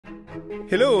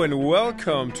Hello and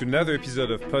welcome to another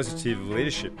episode of Positive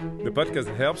Leadership, the podcast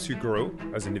that helps you grow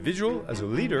as an individual, as a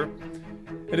leader,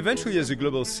 and eventually as a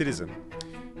global citizen.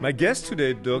 My guest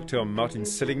today, Dr. Martin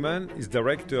Seligman, is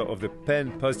director of the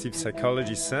Penn Positive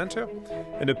Psychology Center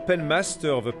and a Penn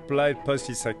Master of Applied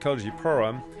Positive Psychology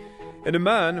program, and a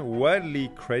man widely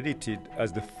credited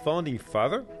as the founding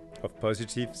father of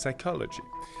positive psychology.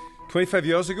 25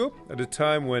 years ago, at a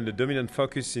time when the dominant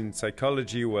focus in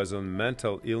psychology was on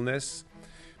mental illness,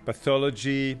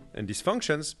 pathology, and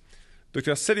dysfunctions,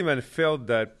 Dr. Seligman felt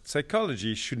that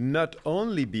psychology should not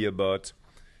only be about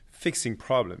fixing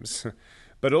problems,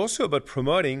 but also about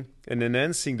promoting and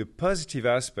enhancing the positive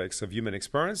aspects of human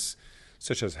experience,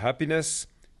 such as happiness,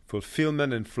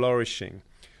 fulfillment, and flourishing,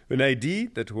 an idea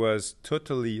that was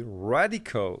totally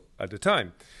radical at the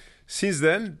time. Since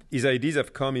then, his ideas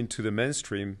have come into the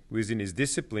mainstream within his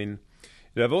discipline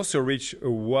and have also reached a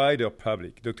wider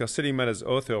public. Dr. Seligman has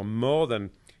authored more than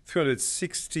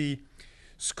 360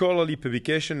 scholarly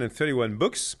publications and 31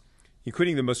 books,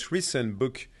 including the most recent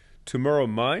book, Tomorrow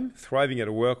Mind, Thriving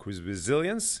at Work with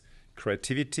Resilience,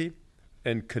 Creativity,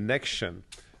 and Connection.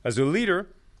 As a leader,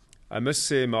 I must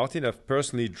say, Martin, I've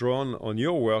personally drawn on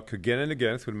your work again and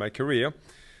again through my career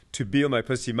to build my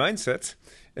positive mindset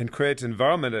and create an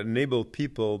environment that enables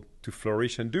people to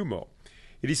flourish and do more.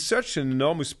 It is such an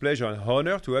enormous pleasure and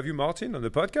honor to have you, Martin, on the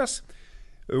podcast.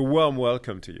 A warm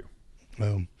welcome to you.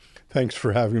 Well, thanks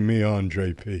for having me on,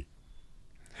 JP.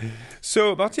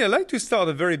 So, Martin, I'd like to start at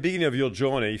the very beginning of your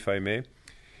journey, if I may.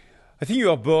 I think you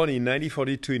were born in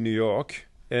 1942 in New York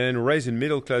and raised in a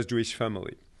middle-class Jewish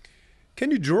family.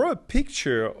 Can you draw a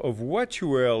picture of what you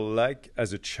were like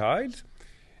as a child?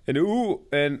 And who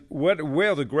and what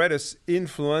were the greatest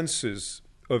influences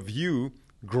of you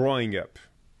growing up?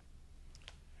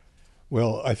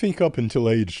 Well, I think up until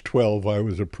age 12, I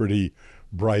was a pretty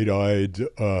bright-eyed,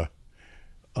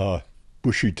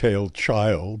 bushy-tailed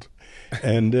child.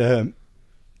 And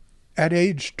at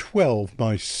age 12,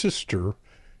 my sister,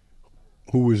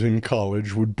 who was in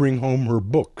college, would bring home her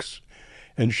books.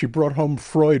 And she brought home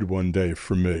Freud one day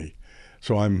for me.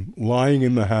 So I'm lying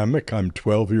in the hammock. I'm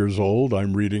 12 years old.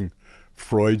 I'm reading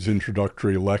Freud's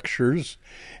introductory lectures.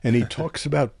 And he talks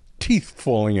about teeth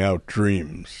falling out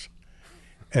dreams.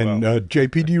 And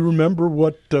JP, do you remember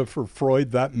what for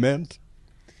Freud that meant?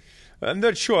 I'm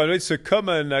not sure. I know it's a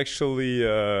common, actually,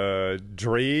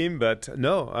 dream, but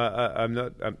no, I'm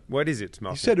not. What is it,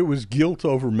 Martin? He said it was guilt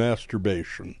over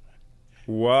masturbation.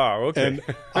 Wow, okay. And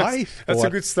I thought, that's a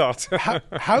good start.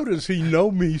 how does he know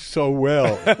me so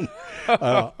well?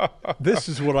 This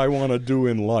is what I want to do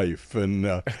in life and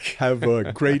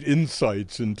have great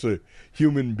insights into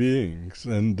human beings.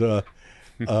 And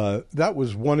that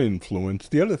was one influence.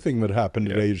 The other thing that happened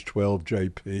at age 12,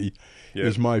 JP,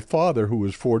 is my father, who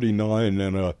was 49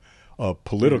 and a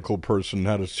political person,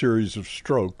 had a series of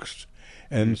strokes.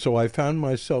 And so I found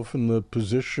myself in the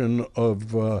position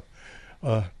of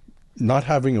not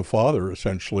having a father,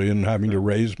 essentially, and having to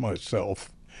raise myself.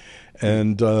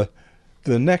 And the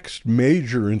next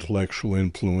major intellectual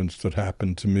influence that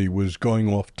happened to me was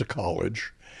going off to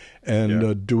college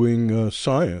and doing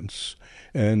science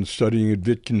and studying at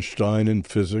Wittgenstein in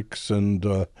physics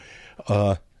and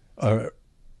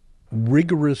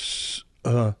rigorous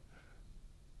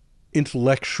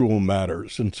intellectual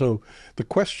matters. And so the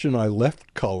question I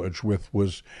left college with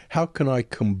was, how can I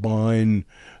combine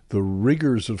the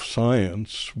rigors of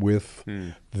science with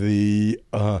the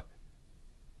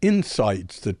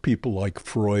insights that people like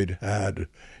Freud had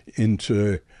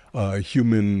into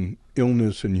human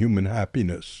illness and human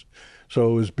happiness?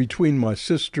 So it was between my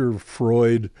sister,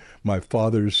 Freud, my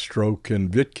father's stroke,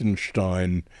 and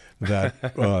Wittgenstein that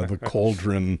the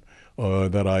cauldron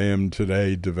that I am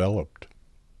today developed.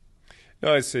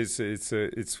 No,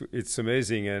 it's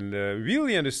amazing and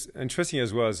really interesting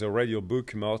as well as I read your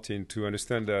book, Martin, to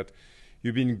understand that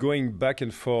you've been going back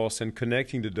and forth and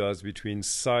connecting the dots between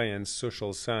science,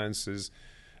 social sciences,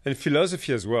 and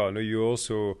philosophy as well. I know you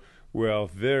also were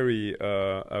very,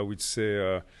 I would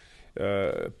say,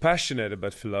 passionate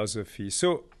about philosophy.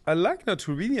 So I'd like now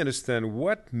to really understand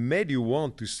what made you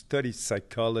want to study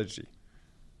psychology.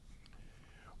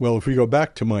 Well, if we go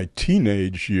back to my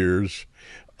teenage years,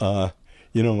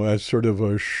 as sort of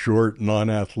a short,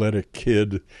 non-athletic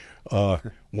kid,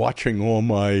 watching all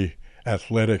my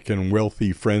athletic and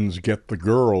wealthy friends get the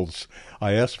girls,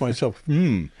 I asked myself,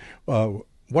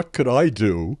 what could I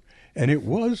do? And it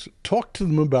was talk to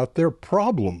them about their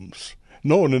problems.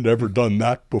 No one had ever done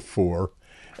that before.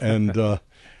 And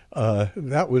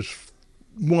that was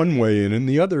one way in. And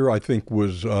the other, I think,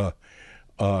 was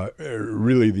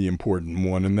really the important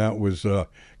one, and that was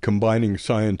combining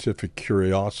scientific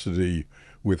curiosity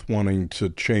with wanting to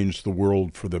change the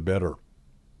world for the better.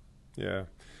 Yeah.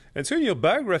 And so in your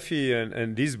biography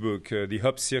and this book, The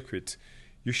Hope Circuit,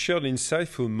 you shared an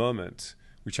insightful moment,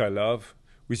 which I love,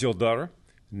 with your daughter,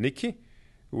 Nikki,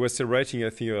 who was celebrating, I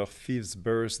think, her 5th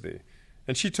birthday.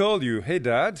 And she told you, "Hey,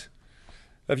 Dad,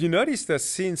 have you noticed that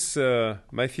since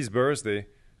my 5th birthday,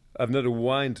 I've not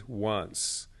whined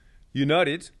once?" You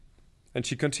nodded, and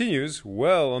she continues,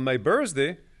 "Well, on my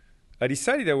birthday, I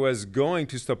decided I was going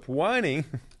to stop whining,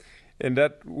 and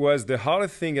that was the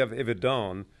hardest thing I've ever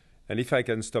done. And if I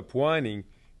can stop whining,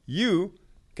 you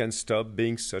can stop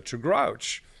being such a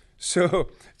grouch." So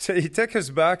take us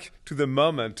back to that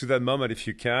moment if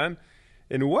you can.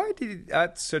 And why did it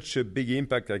have such a big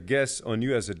impact, I guess, on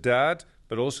you as a dad,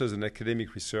 but also as an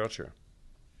academic researcher?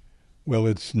 Well,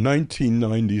 it's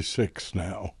 1996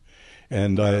 now,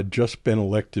 and I had just been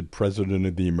elected president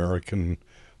of the American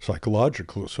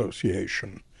Psychological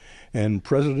Association. And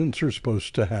presidents are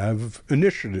supposed to have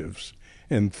initiatives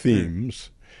and themes.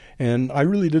 And I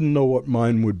really didn't know what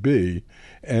mine would be.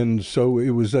 And so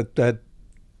it was at that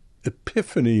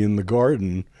epiphany in the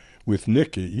garden with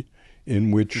Nikki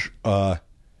in which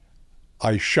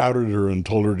I shouted at her and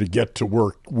told her to get to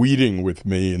work weeding with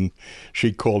me. And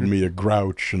she called me a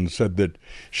grouch and said that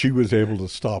she was able to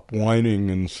stop whining.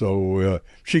 And so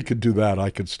she could do that. I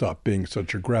could stop being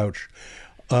such a grouch.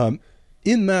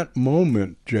 In that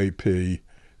moment, JP,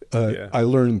 I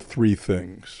learned 3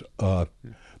 things.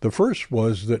 The first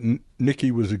was that Nikki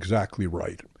was exactly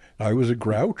right. I was a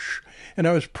grouch, and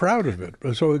I was proud of it.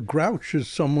 So a grouch is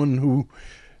someone who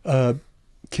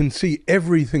can see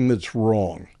everything that's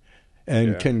wrong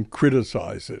and can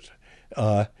criticize it.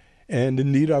 And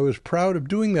indeed, I was proud of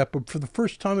doing that. But for the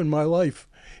first time in my life,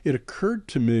 it occurred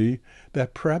to me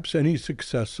that perhaps any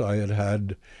success I had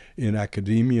had in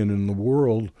academia and in the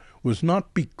world was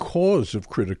not because of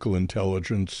critical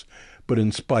intelligence, but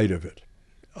in spite of it.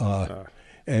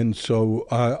 And so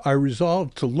I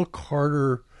resolved to look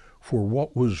harder for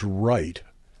what was right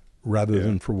rather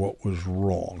than for what was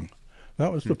wrong.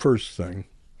 That was the first thing.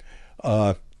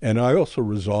 And I also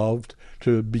resolved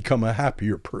to become a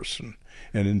happier person.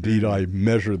 And indeed, I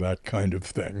measure that kind of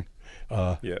thing.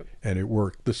 And it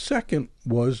worked. The second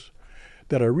was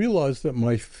that I realized that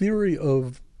my theory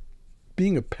of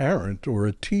being a parent or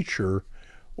a teacher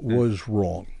was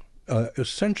wrong.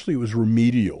 Essentially, it was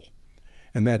remedial.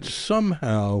 And that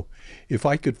somehow, if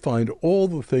I could find all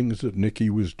the things that Nikki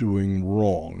was doing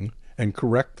wrong and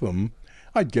correct them,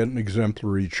 I'd get an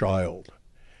exemplary child.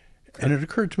 And it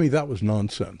occurred to me that was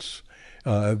nonsense.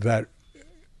 That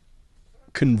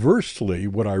conversely,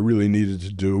 what I really needed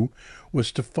to do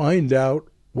was to find out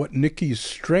what Nikki's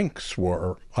strengths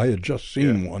were. I had just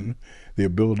seen one, the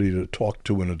ability to talk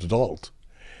to an adult.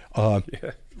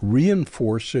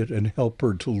 Reinforce it and help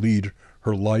her to lead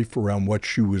her life around what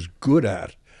she was good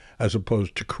at, as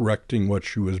opposed to correcting what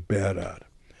she was bad at.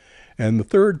 And the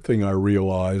third thing I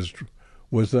realized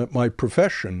was that my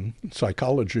profession,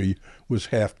 psychology, was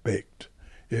half-baked.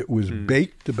 It was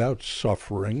baked about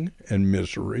suffering and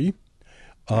misery,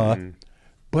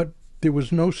 but there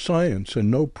was no science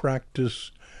and no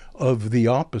practice of the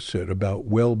opposite about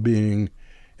well-being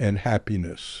and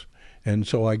happiness. And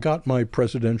so I got my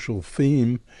presidential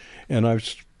theme, and I've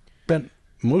spent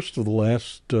most of the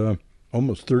last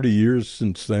almost 30 years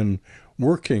since then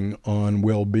working on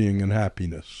well-being and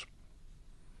happiness.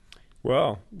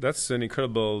 Well, that's an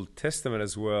incredible testament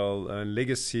as well, and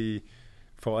legacy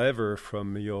forever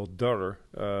from your daughter,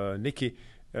 Nikki.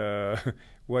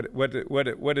 What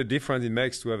a difference it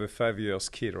makes to have a 5-year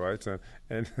kid, right?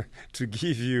 And to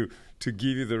give you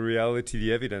the reality,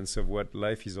 the evidence of what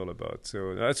life is all about.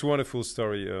 So that's a wonderful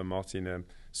story, Martin. I'm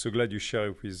so glad you share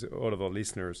it with all of our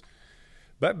listeners.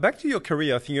 But back to your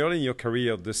career, I think early in your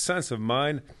career, the science of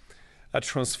mind had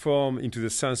transformed into the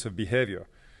science of behavior,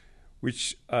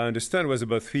 which I understand was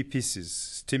about 3 pieces: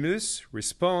 stimulus,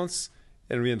 response,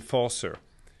 and reinforcer,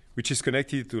 which is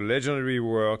connected to legendary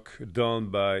work done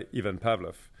by Ivan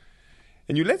Pavlov.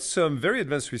 And you led some very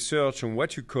advanced research on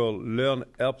what you call learned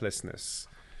helplessness.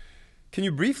 Can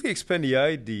you briefly explain the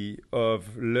idea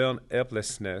of learned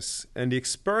helplessness and the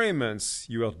experiments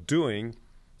you are doing,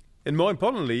 and more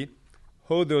importantly,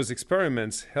 how those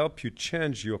experiments help you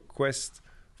change your quest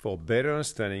for better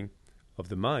understanding of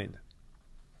the mind?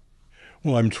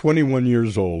 Well, I'm 21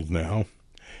 years old now,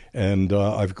 and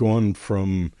I've gone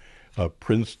from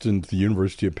Princeton to the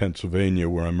University of Pennsylvania,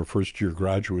 where I'm a first-year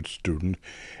graduate student,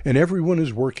 and everyone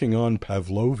is working on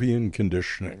Pavlovian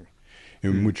conditioning,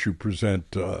 in which you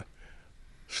present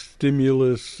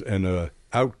stimulus and a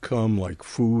outcome like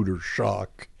food or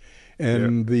shock,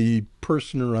 and the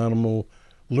person or animal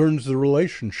learns the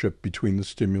relationship between the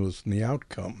stimulus and the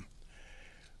outcome.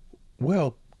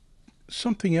 Well,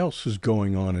 something else is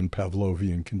going on in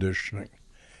Pavlovian conditioning.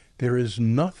 There is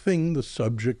nothing the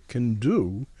subject can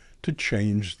do to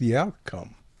change the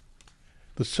outcome.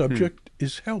 The subject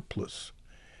is helpless.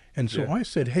 And so I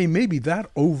said, hey, maybe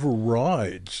that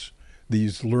overrides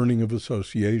these learning of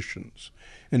associations.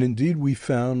 And indeed, we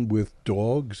found with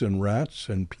dogs and rats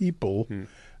and people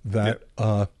that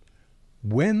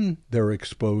when they're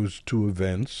exposed to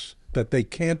events that they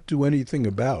can't do anything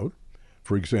about,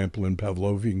 for example, in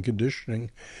Pavlovian conditioning,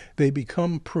 they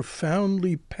become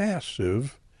profoundly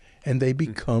passive and they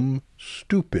become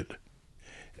stupid.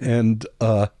 And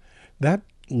that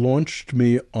launched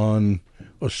me on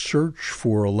a search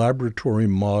for a laboratory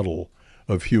model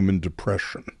of human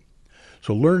depression.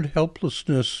 So learned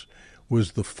helplessness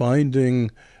was the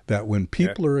finding that when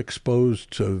people are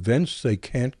exposed to events they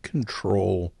can't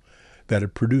control, that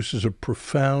it produces a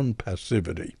profound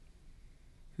passivity.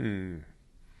 That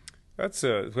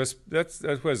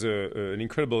was an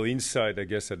incredible insight, I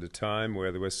guess, at the time,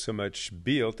 where there was so much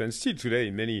built, and still today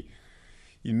in many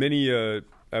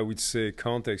I would say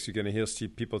contexts, you can hear still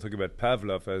people talk about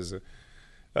Pavlov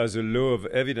as a law of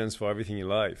evidence for everything in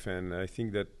life, and I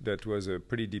think that was a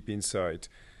pretty deep insight.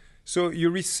 So you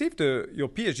received your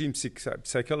PhD in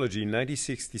psychology in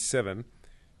 1967 from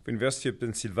the University of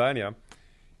Pennsylvania,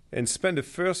 and spent the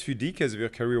first few decades of your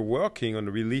career working on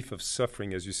the relief of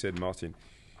suffering, as you said, Martin.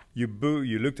 You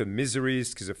looked at misery,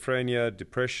 schizophrenia,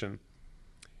 depression,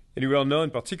 and you were known in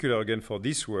particular again for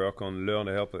this work on learned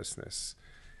helplessness.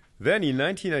 Then in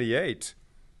 1998,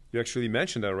 you actually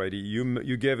mentioned already,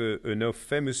 you gave a now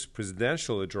famous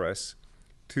presidential address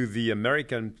to the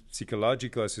American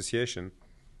Psychological Association,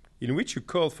 in which you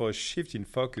called for a shift in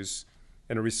focus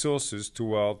and resources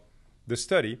toward the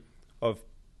study of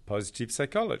positive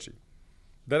psychology.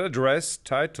 That address,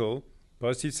 titled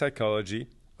Positive Psychology,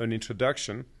 an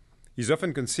Introduction, is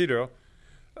often considered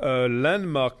a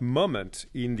landmark moment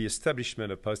in the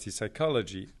establishment of positive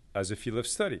psychology as a field of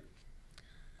study.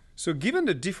 So given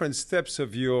the different steps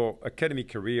of your academic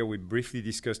career we briefly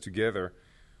discussed together,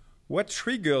 what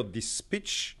triggered this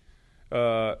speech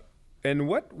and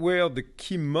what were the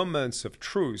key moments of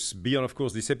truth, beyond, of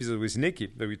course, this episode with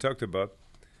Nikki that we talked about,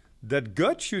 that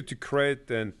got you to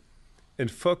create and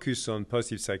focus on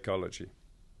positive psychology?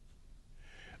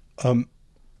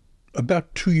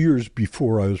 About 2 years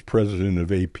before I was president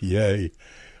of APA,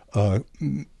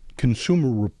 Consumer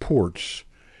Reports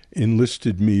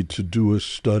enlisted me to do a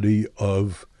study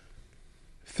of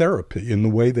therapy in the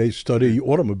way they study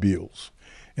automobiles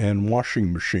and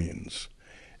washing machines.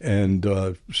 And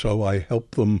so I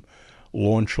helped them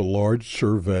launch a large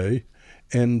survey.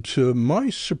 And to my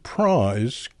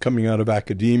surprise, coming out of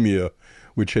academia,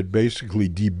 which had basically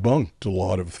debunked a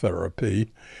lot of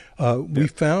therapy, we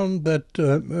found that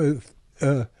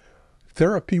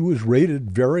therapy was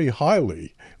rated very highly.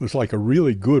 It was like a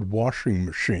really good washing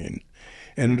machine.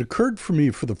 And it occurred for me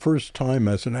for the first time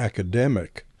as an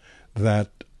academic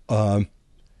that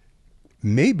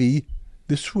maybe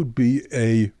this would be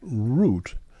a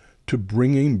route to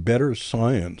bringing better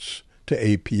science to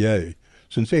APA,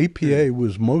 since APA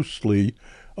was mostly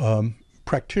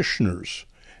practitioners,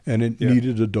 and it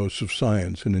needed a dose of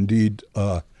science. And indeed,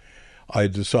 I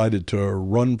decided to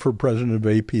run for president of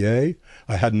APA.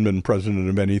 I hadn't been president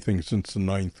of anything since the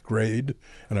ninth grade,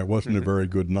 and I wasn't a very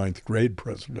good ninth grade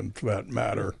president for that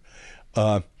matter.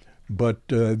 But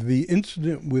the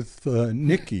incident with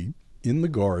Nikki in the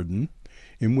garden,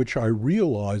 in which I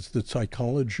realized that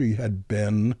psychology had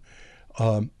been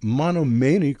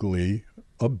monomaniacally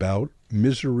about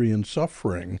misery and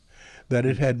suffering, that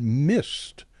it had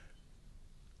missed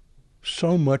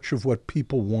so much of what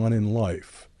people want in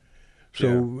life.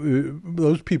 So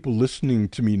those people listening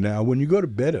to me now, when you go to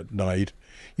bed at night,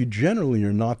 you generally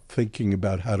are not thinking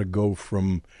about how to go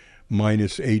from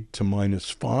 -8 to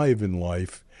 -5 in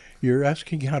life. You're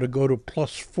asking how to go to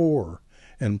 +4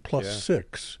 and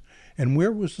 +6. And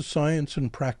where was the science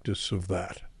and practice of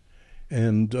that?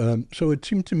 And so it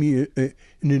seemed to me an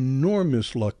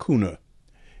enormous lacuna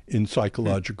in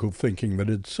psychological thinking, that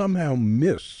it somehow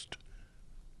missed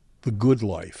the good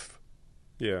life.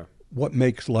 What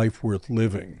makes life worth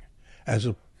living, as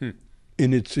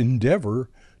in its endeavor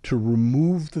to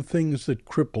remove the things that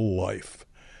cripple life.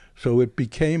 So it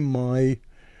became my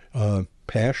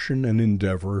passion and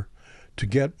endeavor to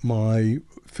get my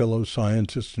fellow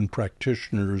scientists and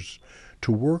practitioners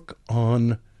to work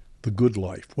on the good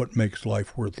life, what makes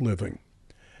life worth living.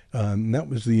 That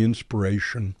was the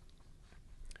inspiration.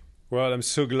 Well, I'm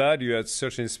so glad you had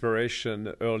such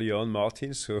inspiration early on,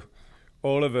 Martin, so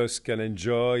all of us can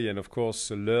enjoy and, of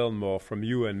course, learn more from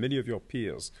you and many of your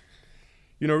peers.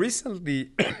 Recently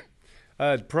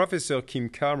I had Professor Kim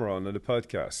Cameron on the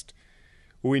podcast,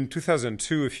 who in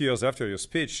 2002, a few years after your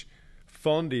speech,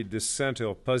 founded the Center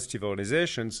of Positive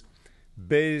Organizations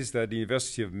based at the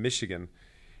University of Michigan.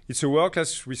 It's a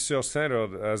world-class research center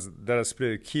that has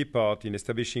played a key part in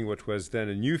establishing what was then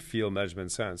a new field,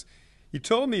 management science. He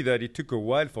told me that it took a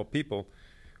while for people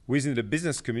within the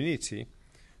business community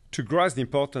to grasp the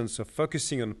importance of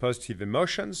focusing on positive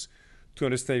emotions, to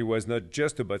understand it was not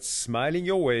just about smiling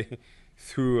your way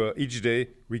through each day,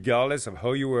 regardless of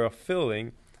how you were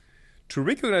feeling, to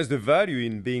recognize the value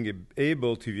in being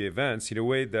able to view events in a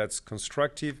way that's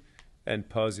constructive and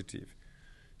positive.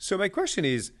 So my question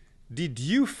is, did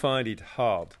you find it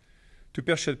hard to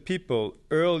persuade people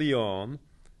early on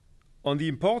the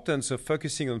importance of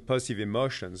focusing on positive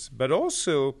emotions, but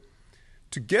also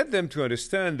to get them to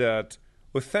understand that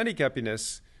authentic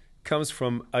happiness comes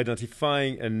from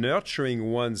identifying and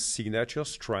nurturing one's signature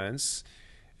strengths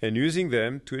and using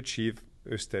them to achieve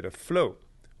a state of flow?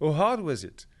 How hard was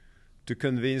it to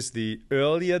convince the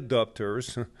early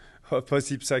adopters of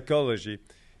positive psychology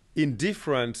in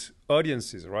different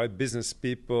audiences, right? Business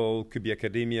people, could be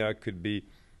academia, could be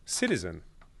citizen.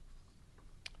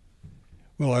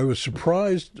 Well, I was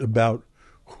surprised about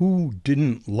who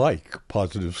didn't like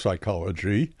positive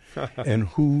psychology and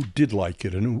who did like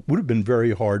it. And it would have been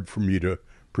very hard for me to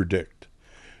predict.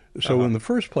 So in the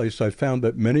first place, I found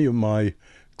that many of my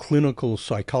clinical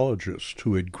psychologists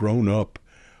who had grown up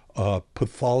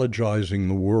pathologizing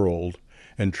the world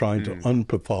and trying to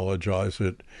unpathologize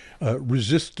it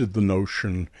resisted the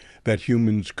notion that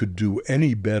humans could do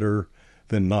any better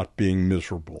than not being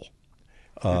miserable.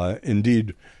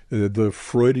 Indeed, the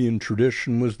Freudian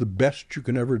tradition was the best you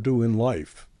can ever do in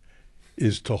life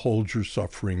is to hold your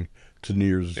suffering to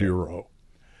near zero.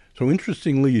 So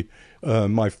interestingly,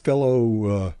 my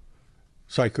fellow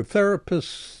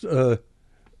psychotherapists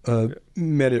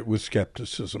met it with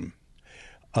skepticism.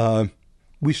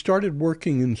 We started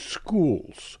working in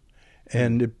schools,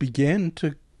 and it began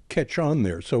to catch on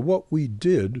there. So what we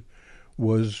did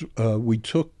was we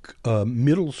took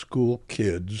middle school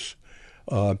kids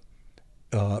at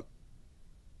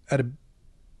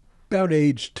about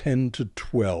age 10 to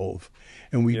 12,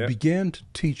 and we began to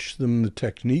teach them the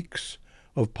techniques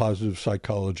of positive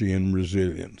psychology and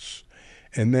resilience.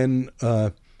 And then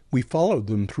we followed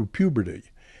them through puberty,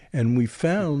 and we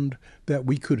found that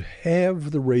we could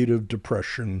halve the rate of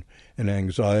depression and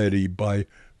anxiety by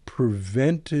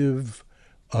preventive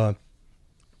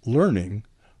learning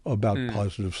about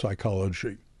positive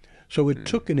psychology. So it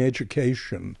took an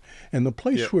education, and the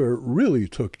place where it really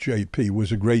took JP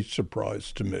was a great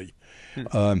surprise to me.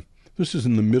 This is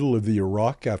in the middle of the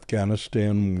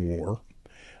Iraq-Afghanistan war.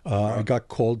 I got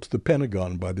called to the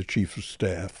Pentagon by the Chief of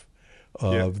Staff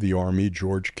of the Army,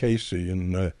 George Casey,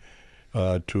 and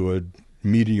to a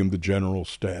meeting of the General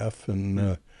Staff.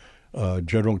 And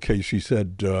General Casey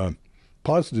said,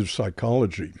 positive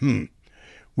psychology,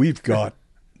 we've got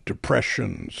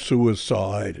depression,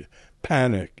 suicide,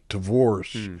 panic,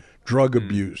 divorce, drug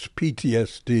abuse,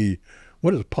 PTSD.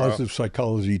 What does positive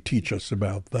psychology teach us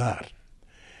about that?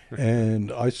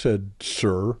 And I said,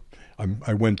 sir,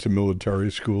 I went to military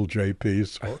school, JP,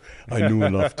 so I knew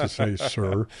enough to say,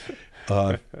 sir,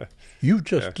 you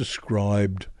just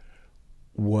described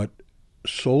what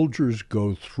soldiers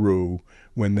go through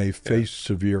when they face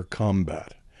severe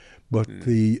combat. But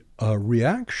the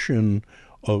reaction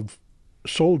of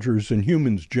soldiers and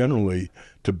humans generally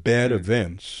to bad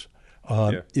events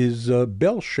is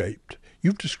bell-shaped.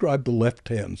 You've described the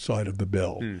left-hand side of the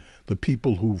bell, the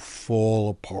people who fall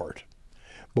apart.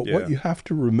 But what you have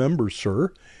to remember,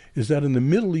 sir, is that in the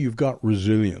middle you've got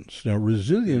resilience. Now,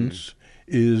 resilience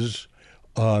is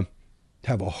have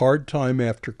a hard time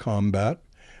after combat,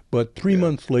 but 3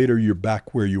 months later you're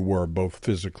back where you were, both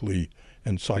physically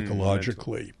and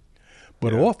psychologically.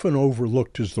 But often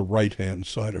overlooked is the right-hand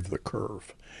side of the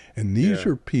curve. And these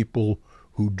are people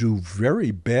who do very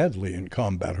badly in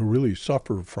combat, who really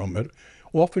suffer from it,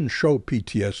 often show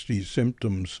PTSD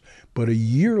symptoms, but a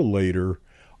year later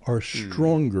are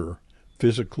stronger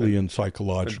physically and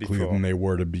psychologically than they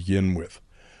were to begin with.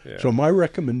 So my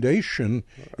recommendation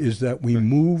is that we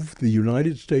move the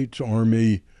United States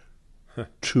Army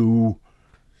to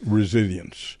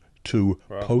resilience, to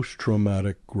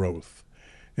post-traumatic growth.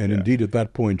 And indeed, at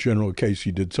that point, General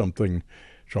Casey did something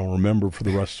which I'll remember for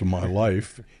the rest of my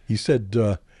life. He said,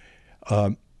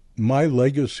 my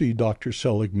legacy, Dr.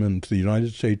 Seligman, to the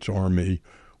United States Army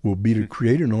will be to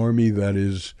create an army that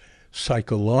is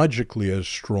psychologically as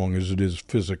strong as it is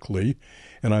physically,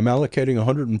 and I'm allocating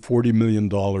 $140 million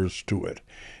to it.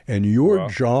 And your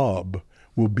job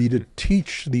will be to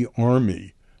teach the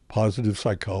Army positive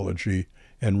psychology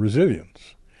and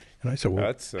resilience. And I said,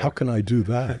 well, how can I do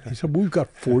that? He said, well, we've got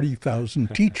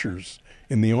 40,000 teachers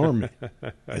in the Army.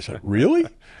 I said, really?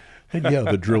 And yeah,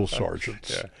 the drill sergeants.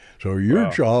 Yeah. So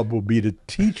your job will be to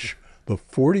teach the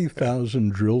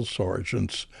 40,000 drill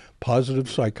sergeants positive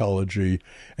psychology,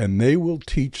 and they will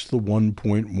teach the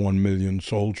 1.1 million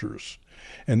soldiers.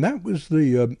 And that was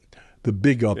the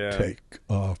big uptake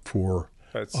for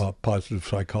positive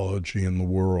psychology in the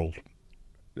world.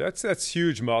 That's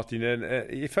huge, Martin. And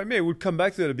if I may, we'll come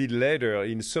back to that a bit later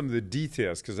in some of the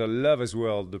details, because I love as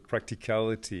well the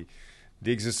practicality,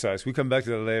 the exercise. We'll come back to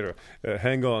that later.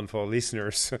 Hang on for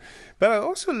listeners. But I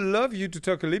also love you to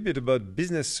talk a little bit about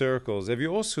business circles. Have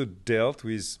you also dealt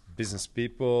with business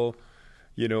people,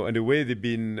 and the way they've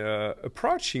been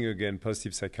approaching, again,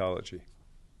 positive psychology?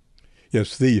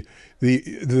 Yes, the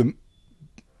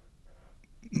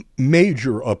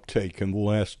major uptake in the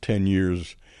last 10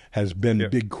 years has been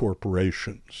big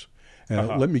corporations.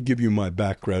 Let me give you my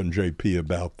background, JP,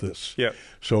 about this.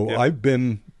 I've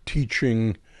been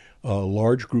teaching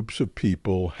large groups of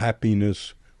people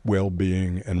happiness,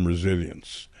 well-being, and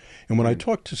resilience. And when I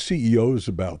talk to CEOs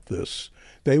about this,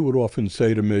 they would often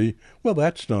say to me, well,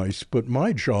 that's nice, but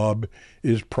my job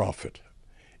is profit.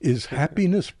 Is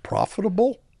happiness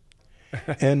profitable?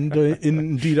 And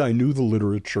indeed, I knew the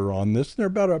literature on this. There are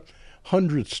about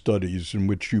 100 studies in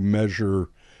which you measure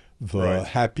the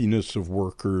happiness of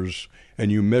workers,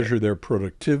 and you measure their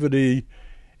productivity,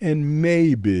 and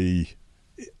maybe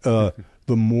the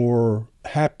more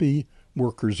happy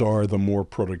workers are, the more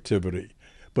productivity.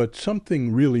 But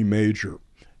something really major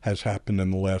has happened in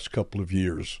the last couple of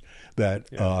years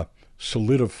that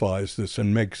solidifies this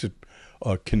and makes it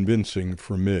convincing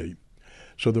for me.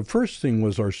 So the first thing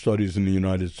was our studies in the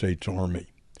United States Army.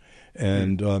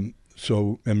 And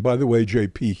and by the way,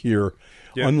 JP, here,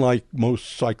 unlike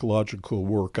most psychological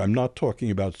work, I'm not talking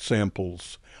about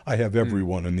samples. I have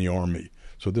everyone in the Army.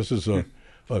 So this is a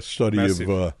study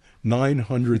of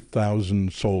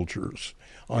 900,000 soldiers.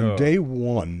 On day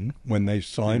one, when they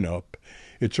sign up,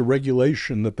 it's a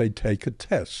regulation that they take a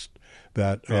test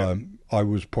that I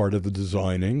was part of the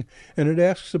designing, and it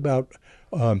asks about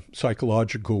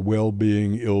psychological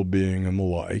well-being, ill-being, and the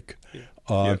like.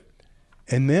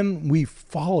 And then we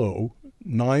follow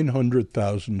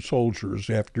 900,000 soldiers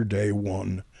after day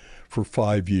one for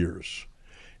 5 years.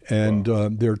 And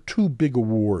there are two big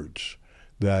awards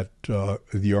that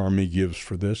the Army gives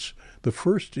for this. The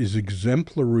first is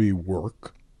exemplary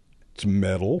work. It's a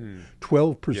medal.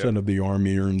 12% of the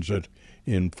Army earns it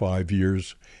in 5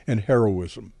 years. And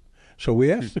heroism. So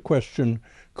we asked the question,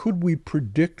 could we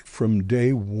predict from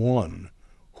day one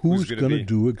who's going to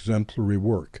do exemplary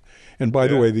work? And by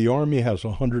the way, the Army has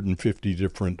 150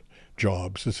 different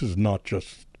jobs. This is not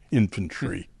just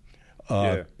infantry.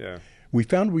 We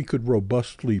found we could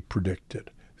robustly predict it.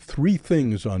 3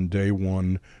 things on day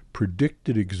one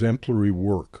predicted exemplary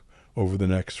work over the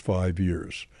next 5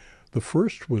 years. The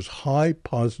first was high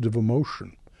positive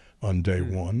emotion on day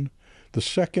one. The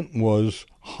second was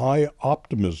high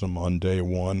optimism on day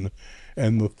one.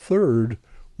 And the third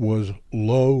was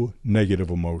low negative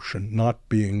emotion, not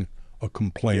being a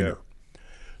complainer.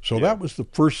 So that was the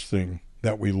first thing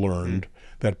that we learned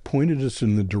that pointed us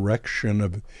in the direction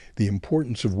of the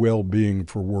importance of well-being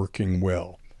for working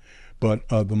well. But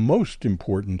the most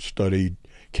important study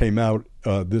came out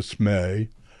this May.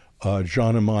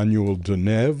 Jean-Emmanuel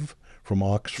Deneuve from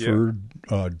Oxford,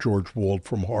 George Wald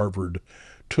from Harvard,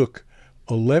 took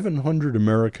 1,100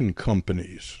 American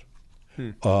companies.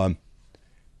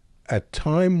 At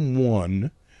time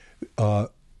one,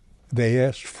 they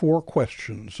asked 4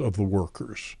 questions of the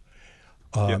workers.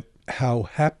 How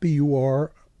happy you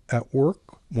are at work,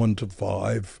 1 to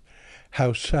 5.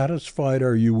 How satisfied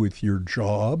are you with your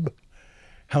job?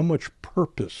 How much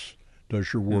purpose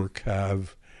does your work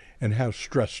have? And how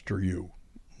stressed are you?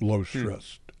 Low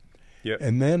stressed.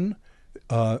 And then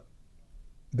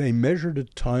they measured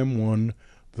at time one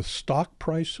the stock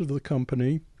price of the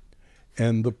company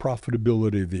and the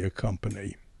profitability of the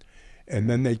company. And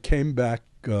then they came back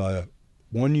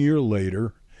 1 year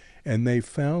later, and they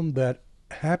found that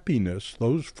happiness,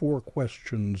 those 4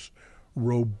 questions,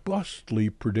 robustly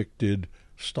predicted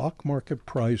stock market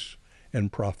price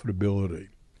and profitability.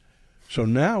 So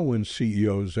now when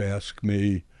CEOs ask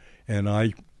me, and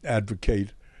I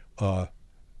advocate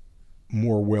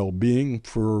more well-being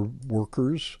for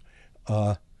workers,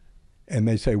 and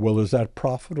they say, well, is that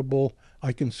profitable?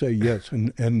 I can say yes,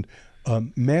 and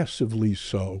massively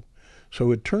so.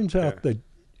 So it turns out that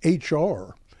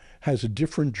HR has a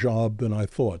different job than I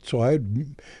thought. So I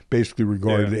had basically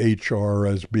regarded HR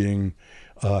as being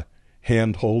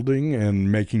hand-holding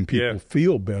and making people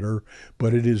feel better,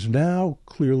 but it is now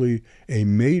clearly a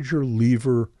major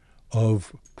lever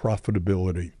of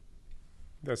profitability.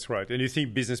 That's right. And you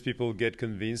think business people get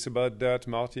convinced about that,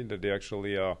 Martin, that they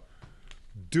actually are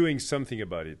doing something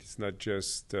about it? It's not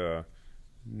just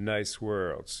nice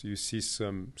words. You see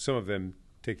some of them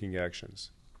taking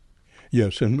actions.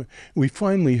 Yes, and we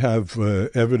finally have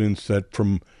evidence that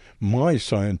from my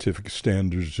scientific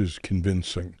standards is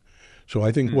convincing. So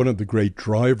I think one of the great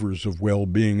drivers of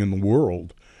well-being in the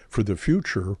world for the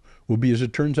future will be, as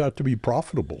it turns out, to be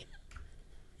profitable.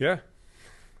 Yeah,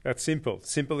 that's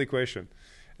simple equation.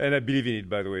 And I believe in it,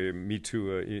 by the way, me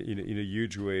too, in a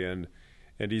huge way. And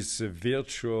it's a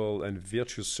virtual and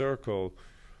virtuous circle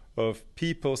of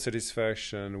people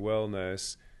satisfaction,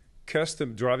 wellness,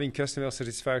 driving customer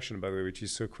satisfaction, by the way, which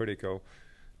is so critical,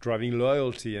 driving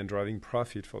loyalty and driving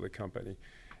profit for the company.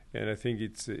 And I think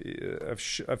it's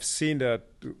I've seen that,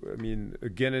 I mean,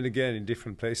 again and again in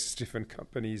different places, different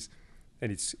companies, and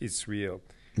it's real.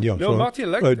 Yeah, no, so,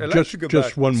 Martin, I'd like to go back.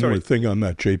 Just one more thing on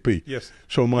that, JP. Yes.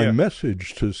 So my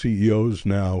message to CEOs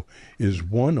now is,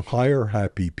 1, hire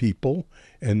happy people,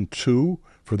 and 2,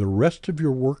 for the rest of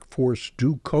your workforce,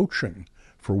 do coaching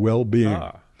for well-being.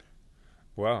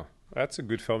 Wow. That's a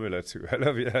good formula too. I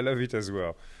love it as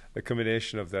well. A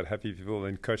combination of that happy people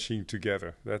and coaching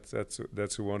together. That's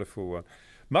a wonderful one.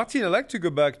 Martin, I'd like to go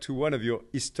back to one of your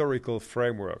historical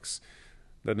frameworks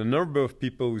that a number of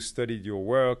people who studied your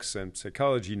works and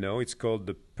psychology know. It's called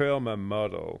the PERMA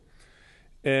model,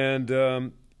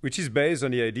 and which is based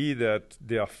on the idea that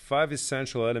there are 5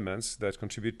 essential elements that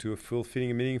contribute to a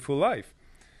fulfilling and meaningful life.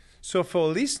 So for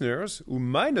listeners who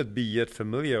might not be yet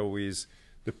familiar with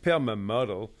the PERMA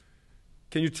model,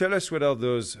 can you tell us what are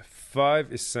those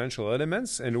 5 essential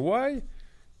elements and why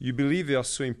you believe they are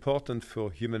so important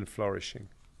for human flourishing?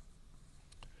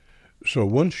 So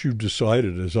once you've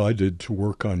decided, as I did, to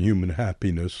work on human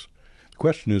happiness, the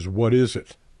question is, what is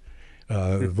it?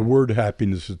 The word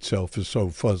happiness itself is so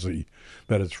fuzzy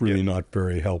that it's really not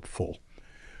very helpful.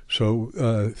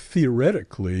 So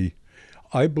theoretically,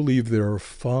 I believe there are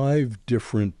 5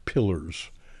 different pillars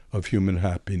of human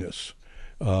happiness.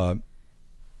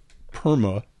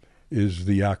 PERMA is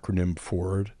the acronym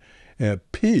for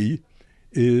it. P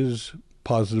is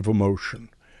positive emotion,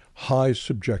 high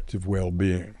subjective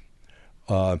well-being.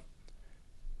 But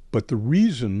the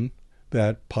reason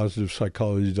that positive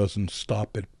psychology doesn't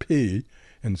stop at P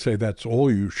and say that's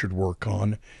all you should work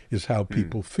on is how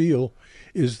people feel,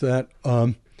 is that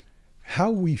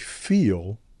how we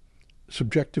feel,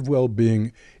 subjective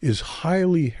well-being, is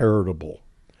highly heritable.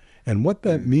 And what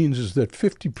that means is that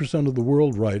 50% of the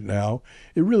world right now,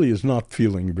 it really is not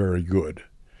feeling very good.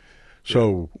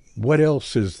 So what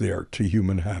else is there to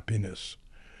human happiness?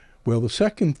 Well, the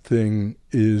second thing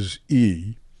is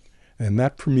E, and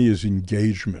that for me is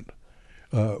engagement.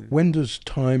 When does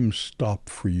time stop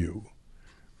for you?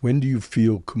 When do you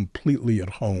feel completely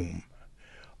at home?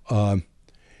 So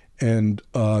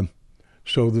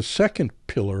the second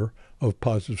pillar of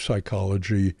positive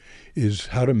psychology is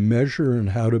how to measure and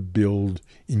how to build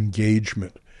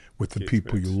engagement with the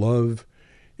people you love,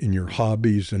 in your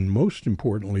hobbies, and most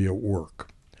importantly at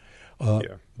work.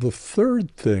 The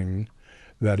third thing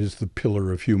that is the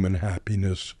pillar of human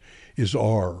happiness is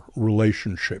our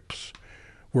relationships.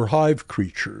 We're hive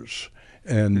creatures,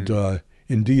 and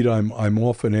indeed I'm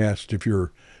often asked, if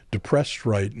you're depressed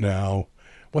right now,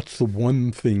 what's the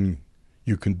one thing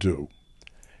you can do?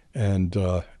 And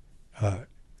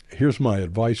here's my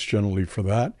advice generally for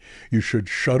that. You should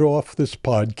shut off this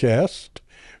podcast,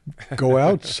 go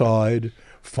outside,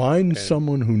 find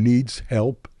someone who needs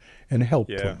help, and help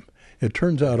them. It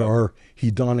turns out our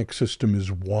hedonic system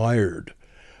is wired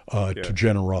to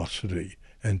generosity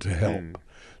and to help.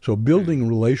 So building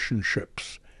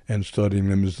relationships and studying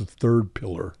them is the third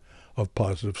pillar of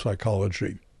positive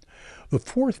psychology. The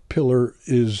fourth pillar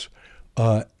is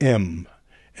M,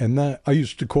 and that I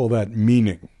used to call that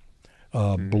meaning,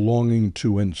 belonging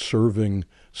to and serving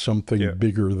something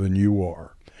bigger than you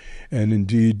are. And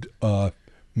indeed,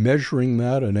 measuring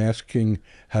that and asking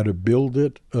how to build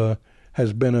it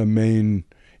has been a main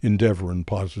endeavor in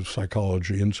positive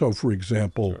psychology. And so, for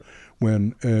example,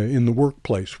 when in the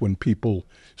workplace, when people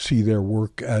see their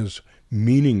work as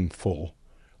meaningful,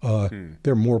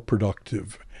 they're more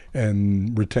productive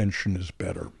and retention is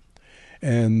better.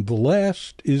 And the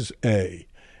last is A,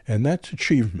 and that's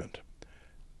achievement,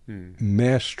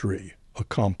 mastery,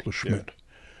 accomplishment.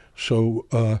 So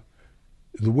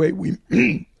the way we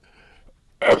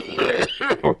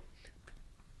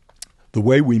the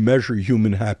way we measure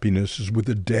human happiness is with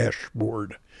a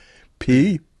dashboard.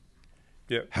 P,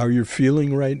 Yeah. how you're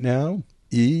feeling right now.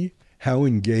 E, how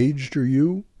engaged are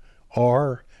you?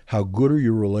 R, how good are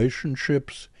your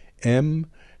relationships? M,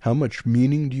 how much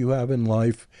meaning do you have in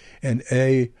life? And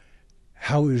A,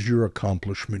 how is your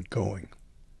accomplishment going?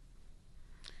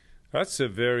 That's a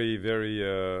very,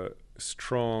 very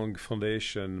strong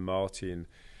foundation, Martin.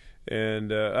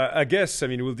 And I guess, I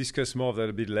mean, we'll discuss more of that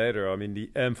a bit later. I mean,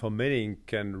 the M for meaning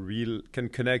can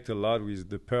connect a lot with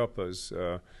the purpose,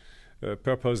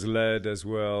 purpose-led as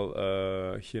well,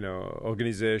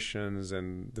 organizations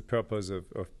and the purpose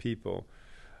of people.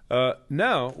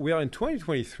 Now, we are in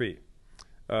 2023.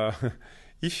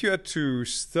 If you had to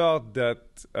start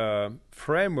that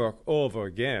framework over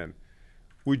again,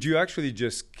 would you actually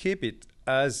just keep it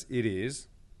as it is,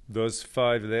 those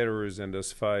 5 letters and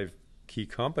those 5 key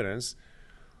components,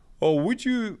 or would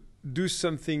you do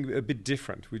something a bit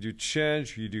different? Would you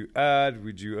change? Would you add?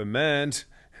 Would you amend?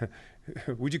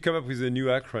 Would you come up with a new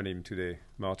acronym today,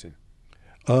 Martin?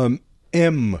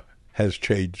 M has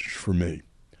changed for me.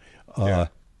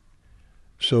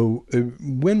 So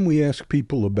when we ask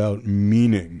people about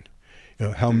meaning,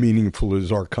 how meaningful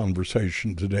is our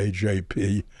conversation today,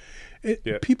 JP?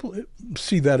 People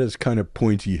see that as kind of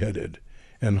pointy-headed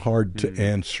and hard to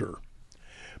answer.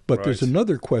 But there's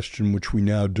another question which we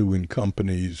now do in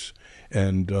companies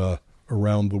and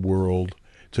around the world.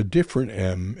 It's a different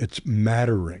M. It's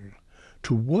mattering.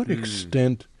 To what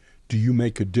extent do you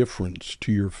make a difference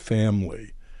to your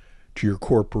family, to your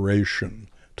corporation,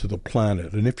 to the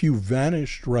planet? And if you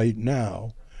vanished right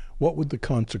now, what would the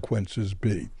consequences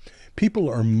be? People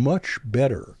are much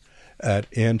better at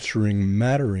answering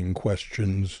mattering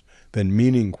questions than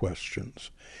meaning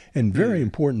questions. And very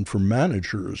important for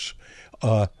managers,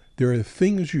 there are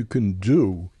things you can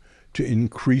do to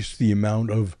increase the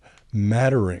amount of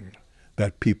mattering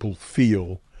that people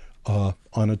feel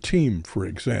on a team, for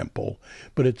example.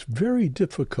 But it's very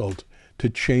difficult to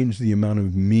change the amount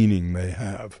of meaning they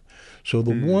have. So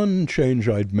the one change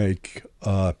I'd make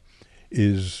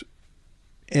is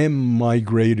M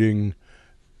migrating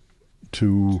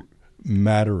to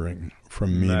mattering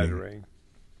from meaning. Mattering.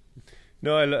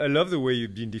 No, I love the way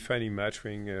you've been defining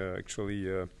mattering,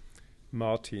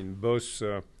 Martin, both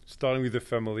starting with the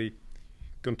family,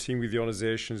 continuing with the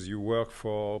organizations you work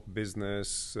for,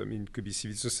 business, I mean, it could be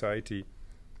civil society,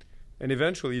 and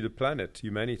eventually the planet,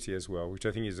 humanity as well, which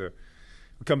I think is we'll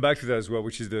come back to that as well,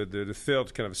 which is the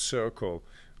third kind of circle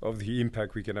of the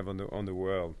impact we can have on the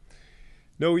world.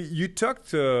 Now, you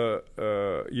talked,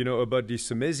 about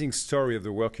this amazing story of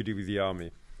the work you did with the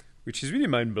Army, which is really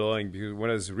mind-blowing, because when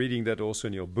I was reading that also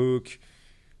in your book,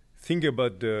 think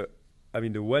about the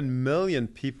 1 million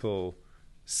people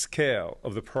scale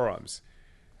of the programs.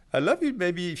 I'd love you,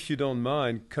 maybe, if you don't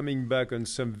mind, coming back on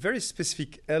some very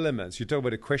specific elements. You talk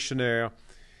about a questionnaire,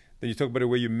 then you talk about the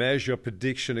way you measure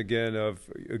prediction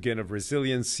of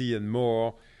resiliency and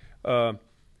more.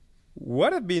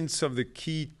 What have been some of the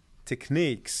key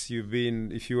techniques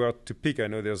if you were to pick? I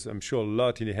know there's, I'm sure, a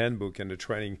lot in the handbook and the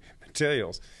training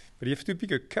materials, but you have to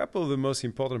pick a couple of the most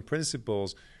important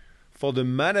principles for the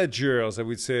managers, I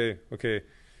would say,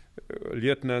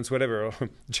 lieutenants, whatever,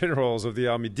 generals of the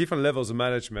Army, different levels of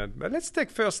management. But let's take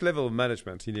first level of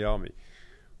management in the Army.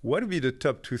 What would be the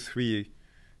top 2, 3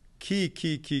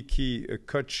 key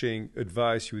coaching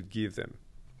advice you would give them?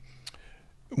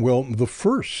 Well, the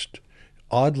first,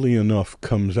 oddly enough,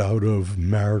 comes out of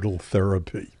marital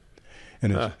therapy.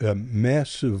 And it's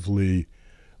massively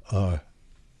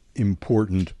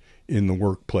important in the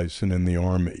workplace and in the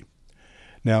Army.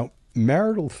 Now,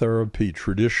 marital therapy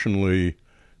traditionally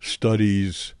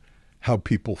studies how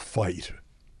people fight.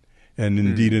 And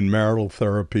indeed, in marital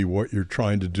therapy, what you're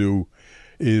trying to do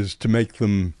is to make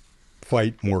them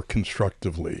fight more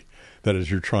constructively. That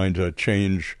is, you're trying to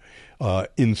change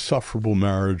insufferable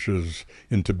marriages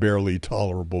into barely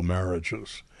tolerable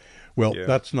marriages. Well,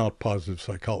 that's not positive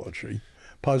psychology.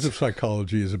 Positive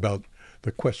psychology is about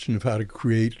the question of how to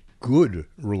create good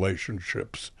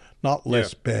relationships, not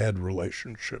less bad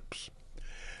relationships.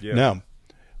 Now,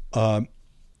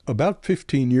 about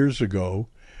 15 years ago,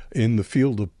 in the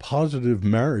field of positive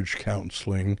marriage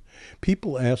counseling,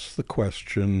 people ask the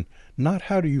question, not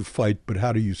how do you fight, but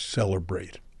how do you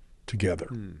celebrate together?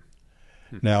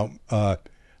 Now,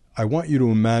 I want you to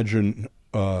imagine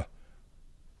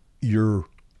your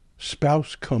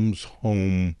spouse comes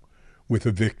home with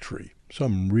a victory,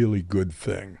 some really good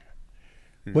thing.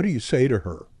 What do you say to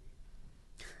her?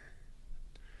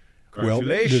 Well,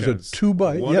 there's a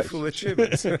 2x. Wonderful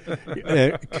achievements.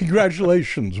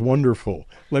 Congratulations, wonderful.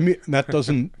 That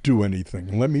doesn't do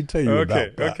anything. Let me tell you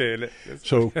about that. Okay.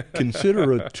 So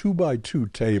consider a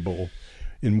 2x2 table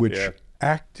in which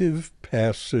active,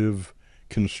 passive,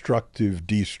 constructive,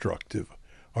 destructive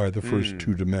are the first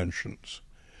two dimensions.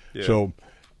 Yeah. So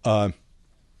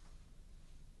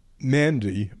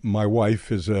Mandy, my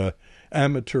wife, is a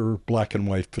amateur black and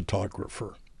white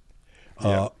photographer.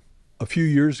 A few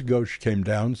years ago, she came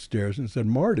downstairs and said,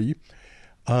 "Marty,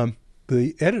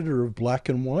 the editor of Black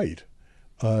and White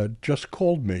just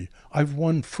called me. I've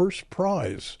won first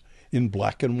prize in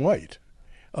black and white."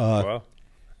 Wow.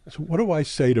 So what do I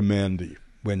say to Mandy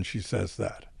when she says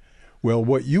that? Well,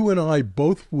 what you and I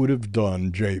both would have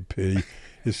done, JP,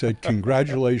 is said,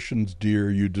 "Congratulations, dear,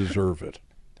 you deserve it."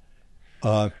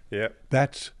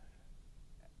 That's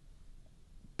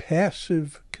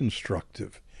passive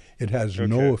constructive. It has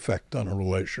no effect on a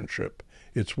relationship.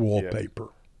 It's wallpaper.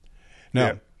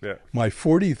 Now, my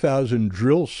 40,000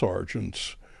 drill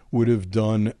sergeants would have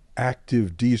done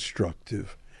active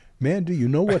destructive. Man, do you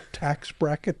know what tax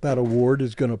bracket that award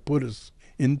is going to put us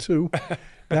into?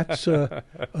 That's a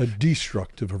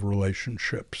destructive of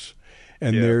relationships.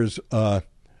 And there's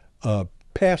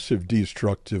passive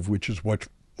destructive, which is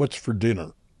what's for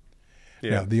dinner.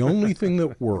 Now, the only thing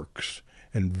that works,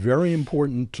 and very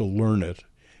important to learn it,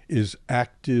 is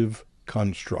active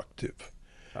constructive.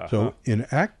 So in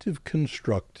active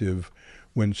constructive,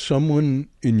 when someone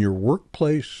in your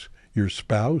workplace, your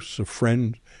spouse, a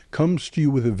friend, comes to you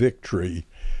with a victory,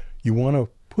 you want to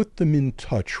put them in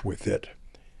touch with it.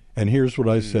 And here's what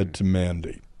I said to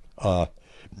Mandy. And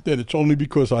it's only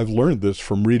because I've learned this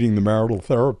from reading the marital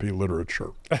therapy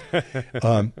literature.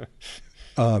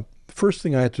 First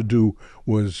thing I had to do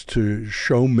was to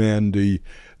show Mandy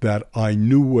that I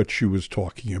knew what she was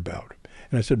talking about.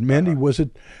 And I said, "Mandy, was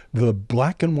it the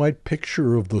black and white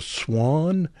picture of the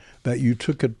swan that you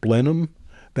took at Blenheim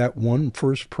that won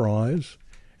first prize?"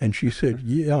 And she said,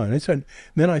 "Yeah." And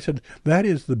then I said, "That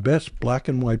is the best black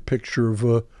and white picture of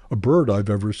a bird I've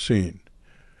ever seen."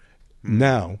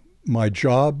 Now, my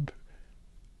job,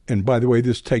 and by the way,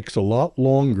 this takes a lot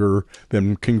longer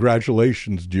than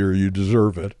 "Congratulations, dear, you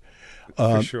deserve it."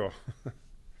 For sure.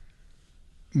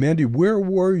 "Mandy, where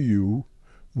were you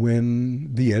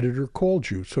when the editor called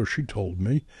you?" So she told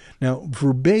me. Now,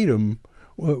 verbatim,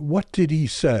 what did he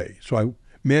say? So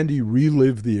Mandy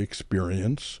relived the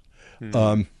experience.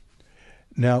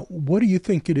 Now, what do you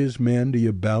think it is, Mandy,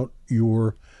 about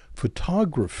your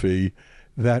photography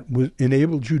that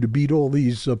enabled you to beat all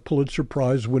these Pulitzer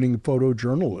Prize-winning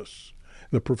photojournalists,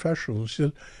 the professionals? She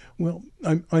said, "Well,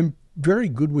 I'm very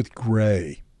good with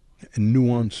gray and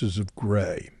nuances of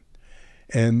gray."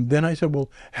 And then I said, "Well,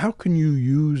 how can you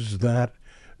use that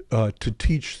to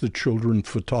teach the children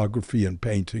photography and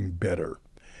painting better?"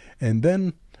 And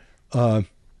then,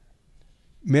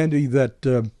 Mandy, that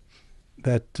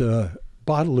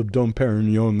bottle of Dom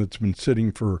Perignon that's been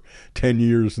sitting for 10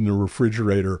 years in the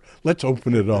refrigerator, let's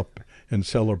open it up and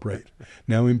celebrate.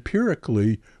 Now,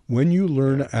 empirically, when you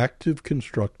learn active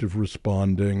constructive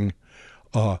responding,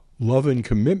 love and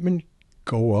commitment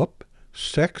go up,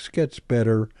 sex gets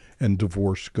better, and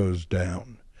divorce goes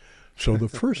down. So the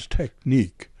first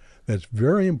technique that's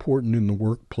very important in the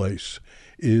workplace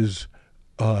is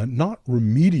not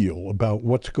remedial about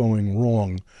what's going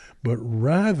wrong, but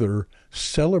rather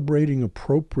celebrating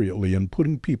appropriately and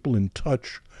putting people in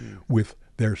touch with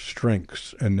their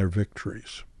strengths and their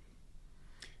victories.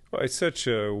 Well, it's such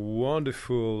a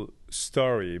wonderful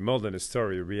story, more than a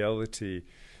story, reality.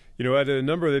 You know, I had a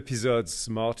number of episodes,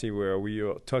 Marty, where we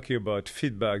are talking about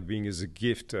feedback being as a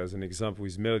gift, as an example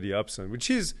with Melody Upson, which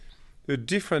is a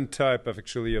different type of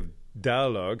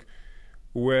dialogue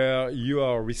where you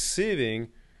are receiving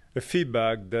a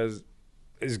feedback that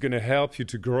is going to help you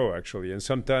to grow, actually. And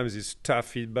sometimes it's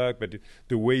tough feedback, but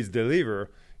the way it's delivered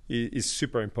is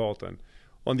super important.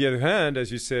 On the other hand,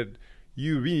 as you said,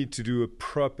 you really need to do a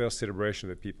proper celebration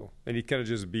of people. And it can't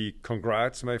just be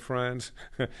 "congrats, my friends,"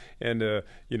 and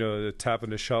the tap on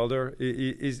the shoulder.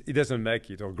 It doesn't make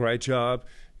it. Or "great job."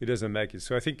 It doesn't make it.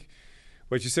 So I think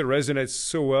what you said resonates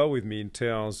so well with me in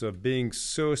terms of being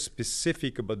so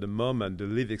specific about the moment, the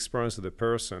lived experience of the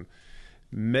person,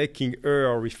 making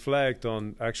her reflect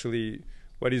on actually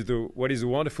what is the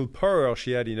wonderful power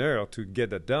she had in her to get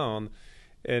that done.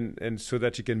 And so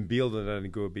that you can build on that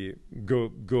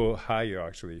and go higher.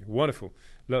 Actually, wonderful,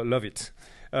 love it.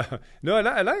 No,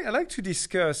 I like to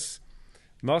discuss,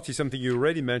 Marty, something you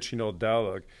already mentioned in our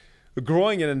dialogue, a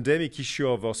growing and endemic issue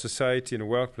of our society and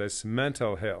workplace: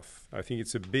 mental health. I think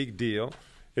it's a big deal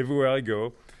everywhere I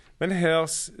go. mental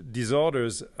health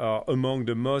disorders are among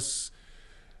the most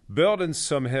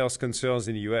burdensome health concerns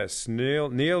in the U.S.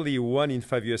 Nearly 1 in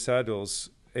 5 U.S. adults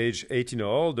aged 18 or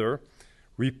older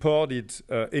reported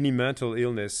any mental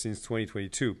illness since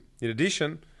 2022. In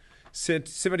addition,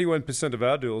 71% of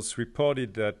adults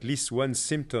reported at least one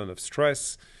symptom of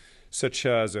stress, such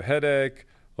as a headache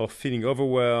or feeling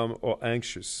overwhelmed or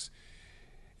anxious.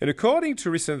 And according to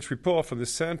a recent report from the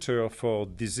Center for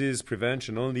Disease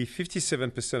Prevention, only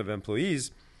 57% of employees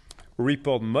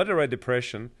report moderate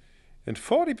depression, and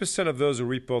 40% of those who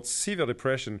report severe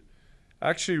depression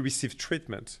actually receive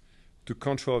treatment to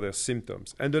control their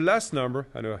symptoms. And the last number,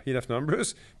 I know enough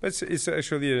numbers, but it's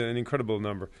actually an incredible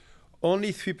number.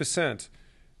 Only 3%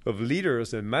 of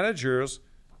leaders and managers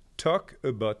talk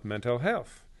about mental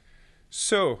health.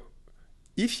 So,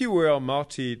 if you were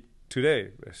Marty today,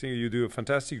 I think you do a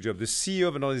fantastic job, the CEO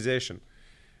of an organization,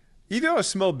 either a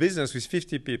small business with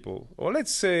 50 people, or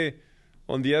let's say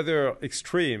on the other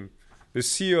extreme, the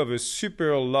CEO of a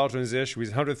super large organization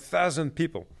with 100,000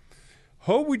 people,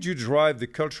 how would you drive the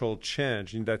cultural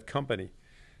change in that company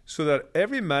so that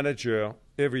every manager,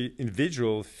 every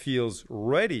individual feels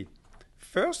ready,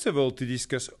 first of all, to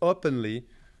discuss openly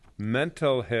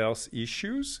mental health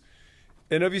issues,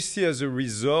 and obviously as a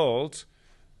result,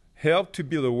 help to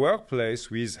build a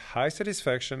workplace with high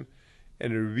satisfaction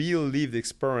and a real lived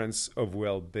experience of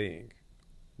well-being?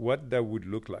 What that would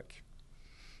look like.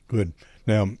 Good.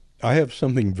 Now, I have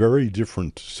something very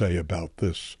different to say about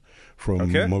this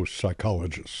from most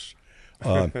psychologists.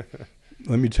 Let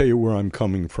me tell you where I'm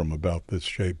coming from about this,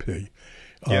 JP.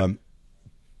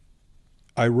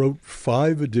 I wrote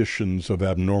 5 editions of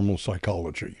Abnormal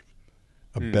Psychology,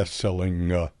 a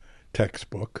best-selling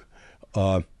textbook,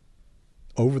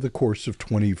 over the course of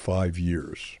 25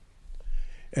 years.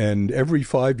 And every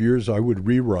 5 years I would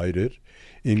rewrite it,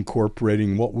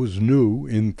 incorporating what was new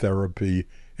in therapy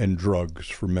and drugs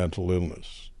for mental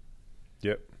illness.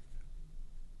 Yep.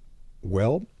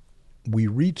 Well, we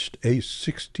reached a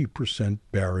 60%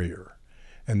 barrier,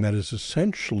 and that is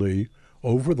essentially,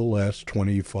 over the last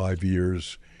 25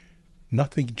 years,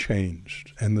 nothing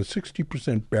changed. And the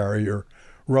 60% barrier,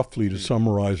 roughly to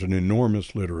summarize an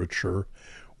enormous literature,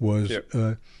 was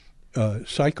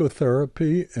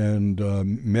psychotherapy and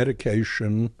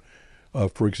medication,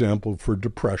 for example, for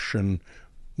depression,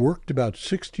 worked about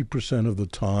 60% of the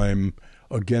time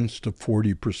against a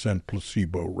 40%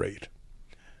 placebo rate.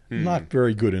 Not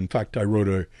very good. In fact, I wrote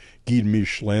a Guide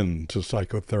Michelin to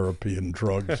psychotherapy and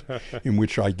drugs, in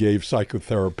which I gave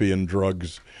psychotherapy and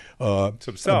drugs about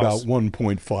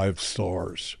 1.5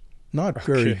 stars. Not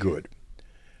very good.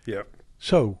 Yeah.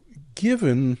 So,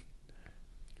 given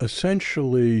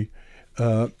essentially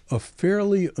a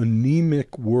fairly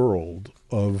anemic world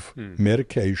of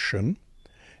medication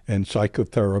and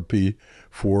psychotherapy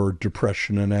for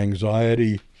depression and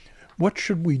anxiety, what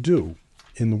should we do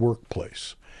in the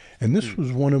workplace? And this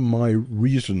was one of my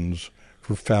reasons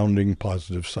for founding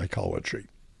Positive Psychology.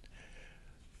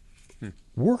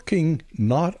 Working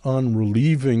not on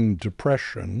relieving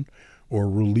depression or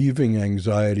relieving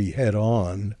anxiety head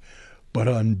on, but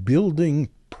on building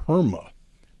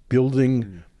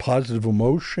building positive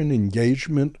emotion,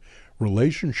 engagement,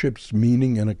 relationships,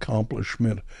 meaning, and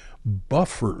accomplishment,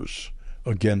 buffers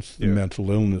against the mental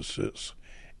illnesses.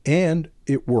 And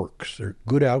it works. There are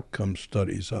good outcome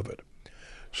studies of it.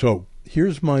 So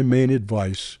here's my main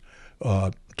advice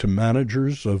to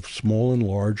managers of small and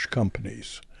large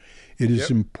companies. It is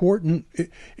important.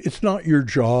 It's not your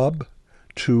job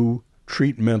to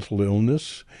treat mental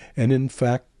illness. And in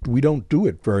fact, we don't do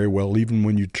it very well, even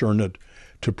when you turn it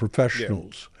to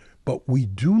professionals. But we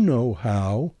do know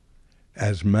how,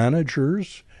 as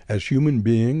managers, as human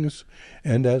beings,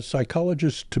 and as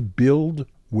psychologists, to build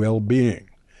well-being.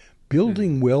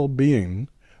 Building well-being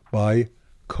by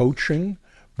coaching,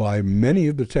 by many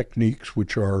of the techniques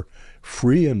which are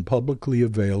free and publicly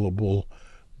available,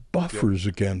 buffers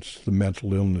against the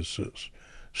mental illnesses.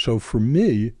 So for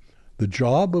me, the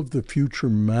job of the future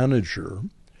manager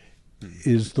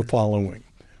is the following.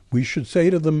 We should say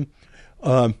to them,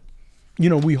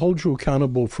 we hold you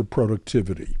accountable for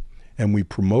productivity, and we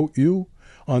promote you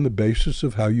on the basis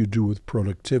of how you do with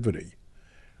productivity.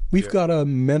 We've got a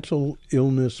mental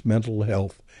illness, mental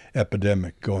health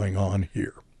epidemic going on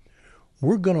here.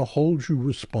 We're going to hold you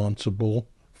responsible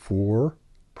for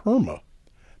PERMA.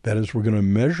 That is, we're going to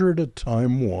measure it at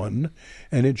time 1,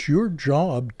 and it's your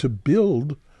job to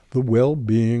build the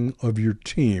well-being of your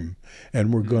team.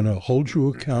 And we're going to hold you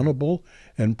accountable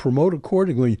and promote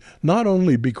accordingly, not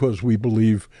only because we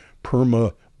believe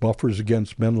PERMA buffers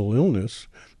against mental illness,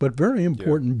 but very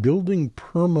important, building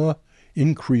PERMA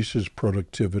increases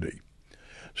productivity.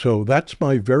 So that's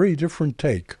my very different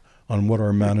take on what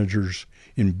our managers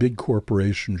in big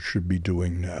corporations should be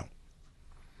doing now.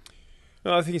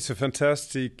 No, I think it's a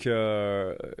fantastic,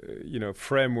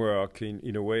 framework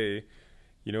in a way.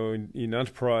 In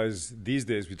enterprise these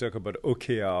days, we talk about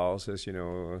OKRs as,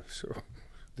 so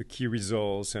the key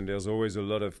results, and there's always a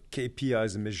lot of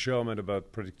KPIs and measurement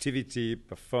about productivity,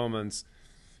 performance,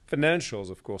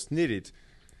 financials, of course, needed.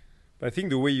 But I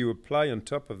think the way you apply on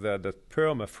top of that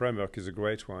PERMA framework is a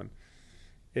great one,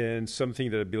 and something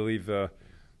that I believe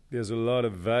there's a lot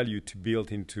of value to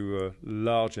build into a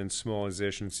large and small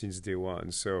organization since day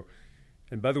one. So,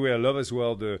 and by the way, I love as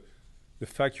well the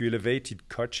fact you elevated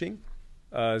coaching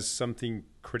as something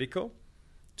critical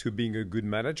to being a good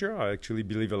manager. I actually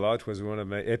believe a lot was one of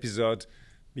my episodes,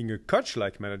 being a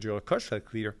coach-like manager, a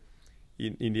coach-like leader,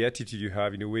 in the attitude you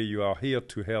have, in a way you are here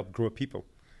to help grow people,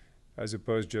 as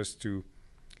opposed just to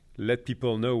let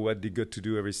people know what they got to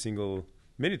do every single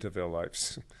minute of their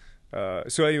lives.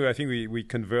 So anyway, I think we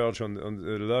converge on a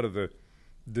lot of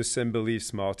the same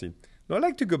beliefs, Martin. Now I'd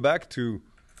like to go back to,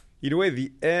 in a way,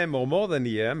 the M, or more than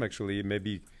the M, actually,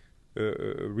 maybe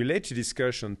a related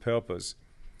discussion on purpose.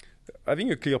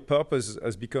 Having a clear purpose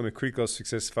has become a critical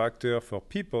success factor for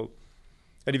people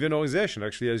and even organizations.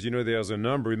 Actually, as you know, there's a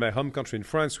number. In my home country, in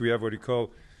France, we have what we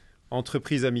call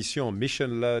entreprise à mission,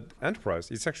 mission-led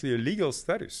enterprise. It's actually a legal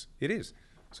status. It is.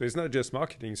 So it's not just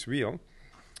marketing, it's real,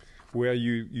 where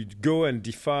you go and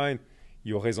define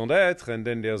your raison d'être, and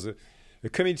then there's a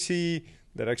committee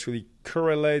that actually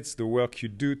correlates the work you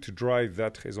do to drive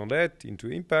that raison d'être into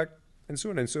impact, and so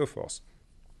on and so forth.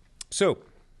 So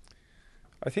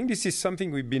I think this is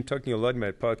something we've been talking a lot in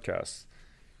my podcast.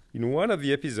 In one of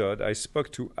the episodes, I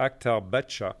spoke to Akhtar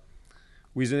Bacha,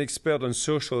 who is an expert on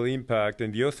social impact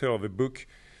and the author of a book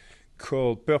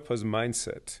called Purpose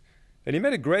Mindset. And he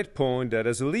made a great point that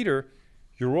as a leader,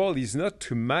 your role is not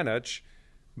to manage,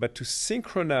 but to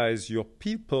synchronize your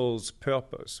people's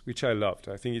purpose, which I loved.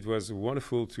 I think it was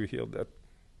wonderful to hear that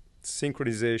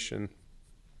synchronization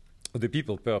of the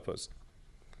people's purpose.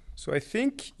 So I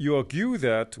think you argue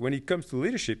that when it comes to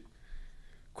leadership,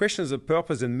 questions of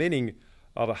purpose and meaning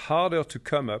are the harder to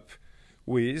come up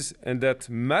with, and that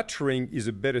mattering is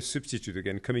a better substitute.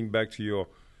 Again, coming back to your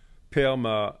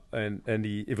PERMA and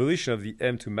the evolution of the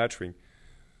M to mattering.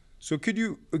 So could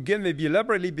you, again, maybe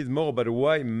elaborate a little bit more about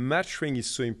why mattering is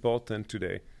so important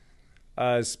today,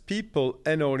 as people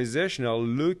and organizations are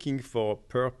looking for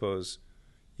purpose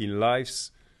in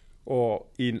lives or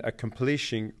in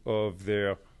accomplishing of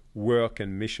their work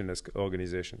and mission as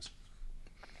organizations?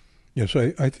 Yes,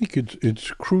 I think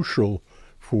it's crucial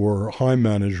for high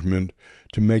management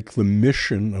to make the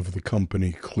mission of the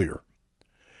company clear.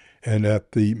 And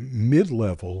at the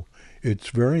mid-level, it's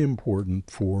very important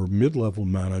for mid-level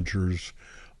managers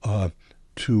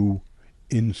to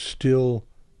instill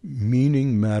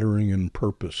meaning, mattering, and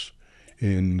purpose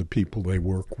in the people they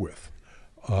work with.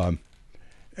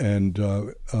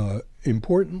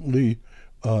 Importantly,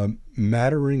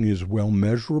 mattering is well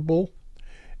measurable.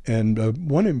 And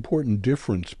one important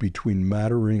difference between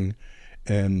mattering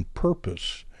and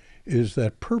purpose is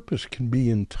that purpose can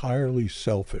be entirely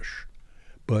selfish,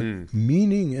 but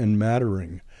meaning and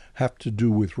mattering have to do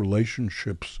with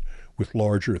relationships with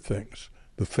larger things,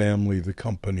 the family, the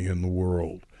company, and the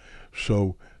world.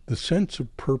 So the sense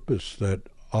of purpose that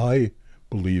I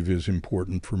believe is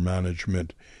important for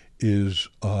management is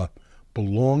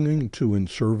belonging to and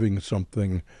serving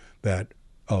something that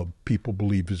people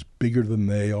believe is bigger than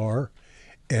they are,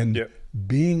 and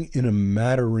being in a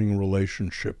mattering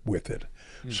relationship with it,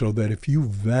 so that if you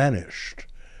vanished,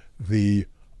 the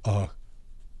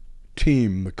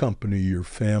team, the company, your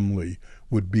family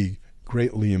would be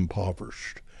greatly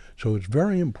impoverished. So it's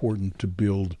very important to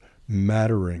build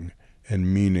mattering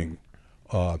and meaning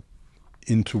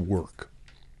into work.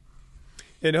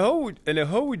 And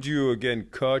how would you, again,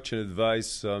 coach and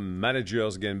advise some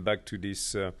managers, again, back to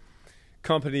this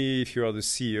company, if you are the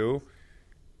CEO,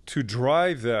 to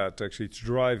drive that, actually, to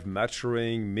drive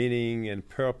mattering, meaning, and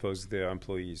purpose their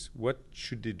employees? What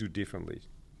should they do differently?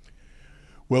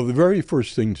 Well, the very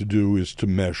first thing to do is to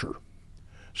measure.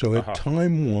 So at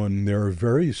time one, there are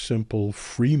very simple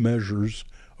free measures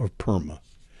of PERMA.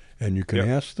 And you can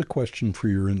ask the question for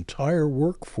your entire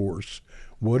workforce,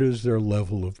 what is their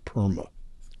level of PERMA?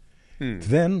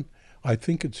 Then I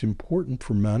think it's important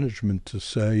for management to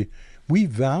say, we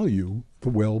value the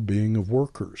well-being of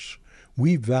workers.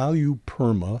 We value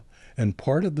PERMA, and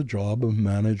part of the job of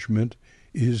management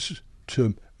is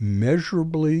to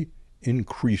measurably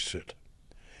increase it.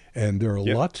 And there are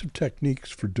lots of techniques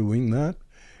for doing that.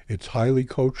 It's highly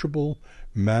coachable.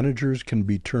 Managers can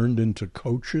be turned into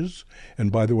coaches. And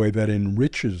by the way, that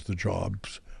enriches the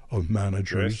jobs of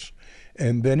managers. Right.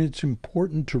 And then it's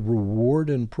important to reward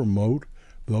and promote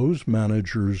those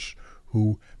managers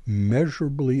who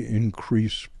measurably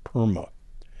increase PERMA.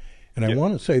 And I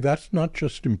want to say that's not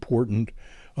just important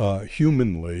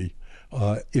humanly.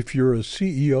 If you're a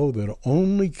CEO that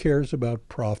only cares about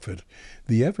profit,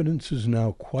 the evidence is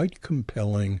now quite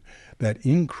compelling that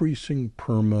increasing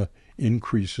PERMA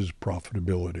increases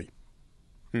profitability.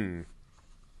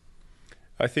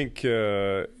 I think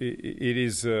it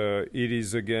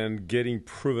is again getting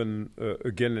proven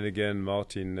again and again,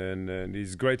 Martin, and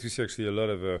it's great to see actually a lot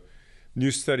of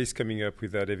new studies coming up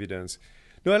with that evidence.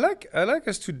 No, I like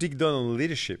us to dig down on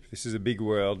leadership. This is a big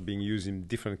word being used in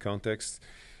different contexts.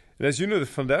 And as you know, the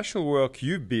foundational work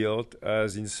you built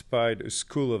has inspired a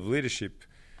school of leadership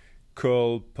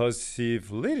called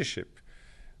positive leadership,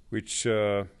 which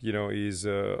is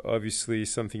obviously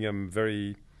something I'm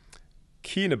very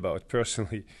keen about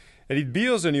personally. And it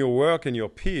builds on your work and your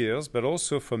peers, but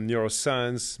also from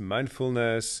neuroscience,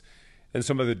 mindfulness, and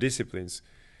some other disciplines.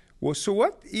 Well, so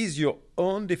what is your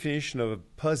own definition of a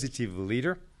positive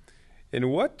leader? And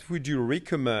what would you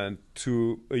recommend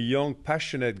to a young,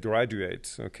 passionate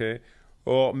graduate, okay,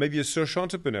 or maybe a social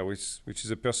entrepreneur, which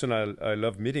is a person I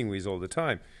love meeting with all the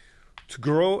time, to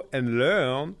grow and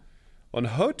learn on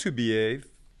how to behave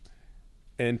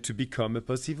and to become a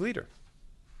positive leader?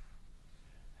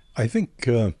 I think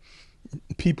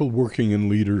people working in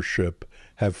leadership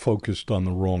have focused on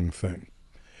the wrong thing.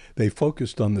 They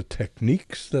focused on the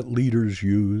techniques that leaders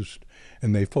used,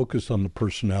 and they focused on the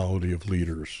personality of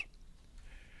leaders.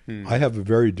 I have a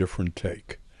very different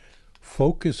take.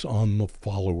 Focus on the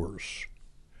followers.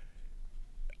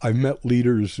 I've met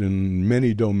leaders in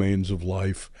many domains of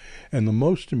life, and the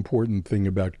most important thing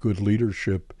about good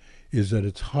leadership is that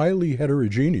it's highly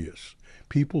heterogeneous.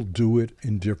 People do it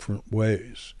in different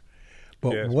ways.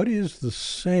 But what is the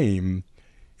same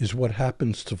is what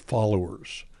happens to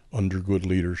followers under good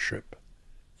leadership.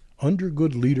 Under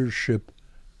good leadership,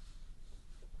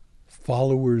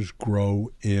 followers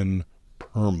grow in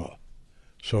PERMA.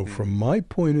 So from my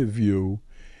point of view,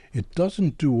 it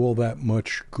doesn't do all that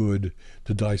much good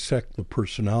to dissect the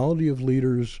personality of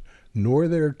leaders nor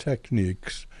their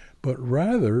techniques, but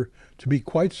rather to be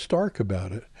quite stark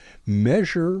about it.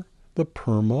 Measure the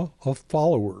PERMA of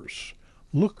followers.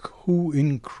 Look who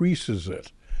increases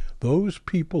it. Those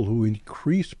people who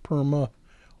increase PERMA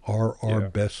are our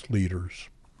best leaders.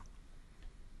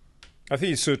 I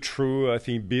think it's so true. I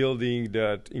think building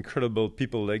that incredible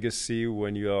people legacy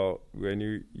when you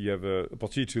have an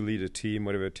opportunity to lead a team,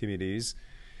 whatever team it is,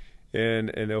 and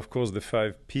of course the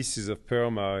 5 pieces of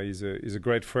PERMA is a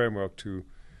great framework to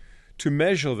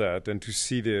measure that and to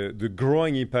see the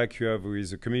growing impact you have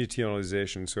with a community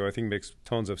organization. So I think it makes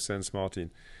tons of sense, Martin.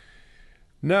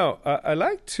 Now I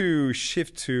like to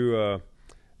shift to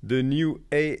the new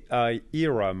AI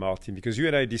era, Martin, because you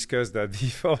and I discussed that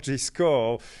before this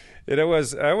call. And I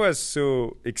was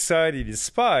so excited,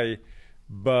 inspired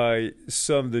by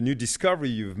some of the new discovery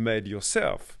you've made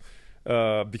yourself,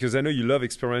 because I know you love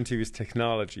experimenting with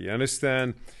technology. I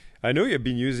know you've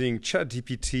been using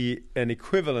ChatGPT and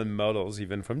equivalent models,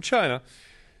 even from China.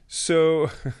 So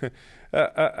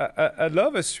I'd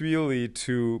love us really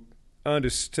to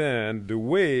understand the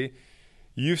way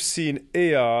you've seen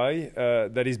AI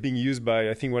that is being used by,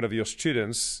 I think, one of your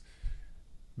students,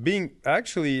 being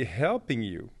actually helping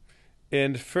you.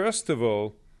 And first of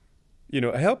all,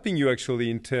 helping you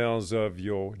actually in terms of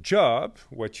your job,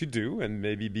 what you do, and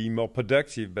maybe being more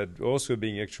productive, but also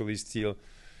being actually still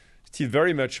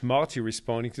very much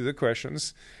responding to the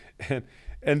questions.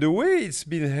 And the way it's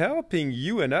been helping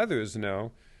you and others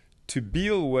now to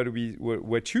build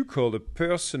what you call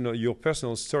your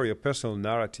personal story, your personal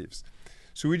narratives.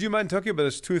 So would you mind talking about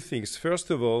those 2 things? First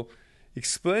of all,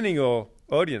 explaining our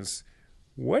audience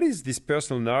what is this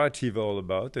personal narrative all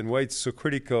about and why it's so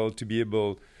critical to be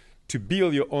able to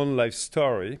build your own life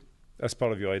story as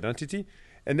part of your identity.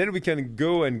 And then we can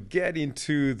go and get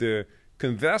into the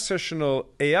conversational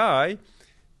AI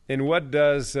and what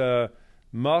does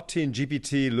Martin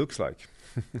GPT looks like.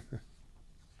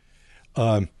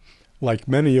 Like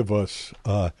many of us,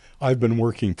 I've been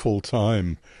working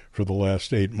full-time for the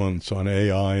last 8 months on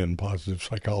AI and positive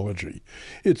psychology.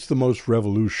 It's the most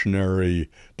revolutionary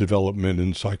development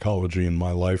in psychology in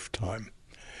my lifetime.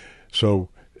 So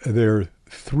there are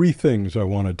 3 things I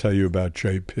want to tell you about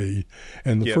JP,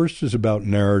 and the first is about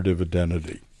narrative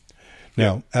identity.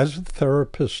 Now, as a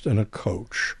therapist and a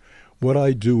coach, what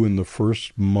I do in the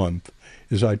first month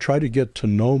is I try to get to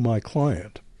know my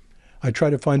client. I try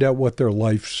to find out what their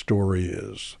life story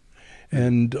is.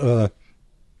 And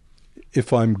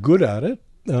if I'm good at it,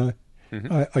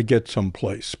 I get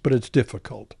someplace, but it's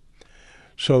difficult.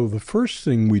 So the first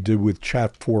thing we did with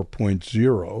Chat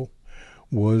 4.0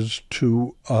 was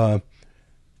to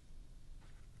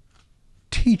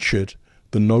teach it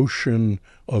the notion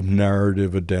of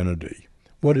narrative identity.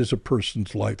 What is a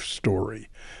person's life story?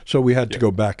 So we had to go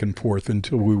back and forth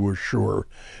until we were sure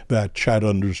that Chat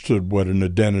understood what an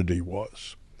identity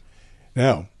was.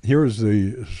 Now, here is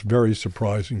the very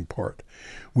surprising part.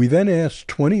 We then asked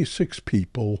 26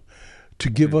 people to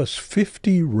give us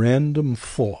 50 random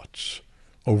thoughts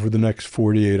over the next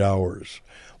 48 hours.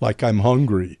 Like, I'm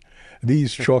hungry.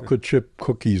 These chocolate chip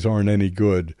cookies aren't any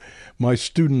good. My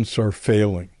students are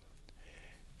failing.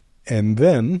 And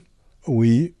then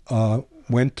we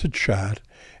went to Chat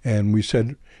and we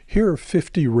said, here are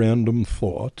 50 random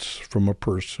thoughts from a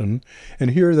person,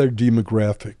 and here are their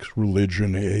demographics,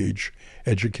 religion, age,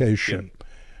 education.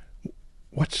 Yep.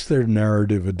 What's their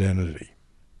narrative identity?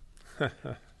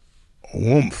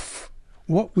 Oomph.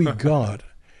 What we got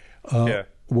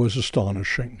was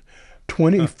astonishing.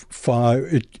 25,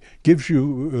 it gives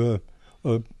you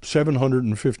a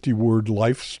 750-word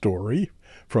life story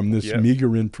from this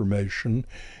meager information,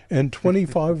 and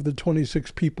 25 of the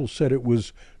 26 people said it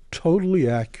was totally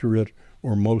accurate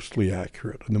or mostly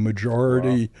accurate. And the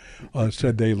majority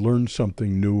said they learned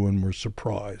something new and were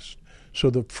surprised. So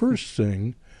the first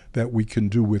thing that we can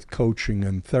do with coaching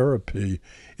and therapy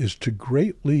is to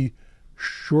greatly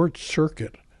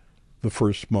short-circuit the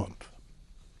first month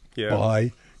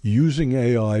by using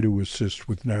AI to assist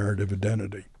with narrative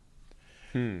identity.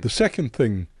 The second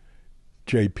thing,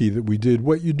 JP, that we did,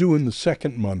 what you do in the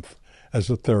second month as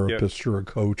a therapist or a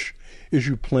coach, is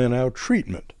you plan out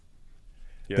treatment.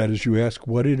 That is, you ask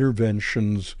what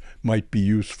interventions might be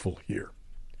useful here.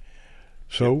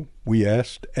 So we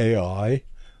asked AI,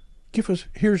 give us,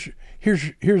 here's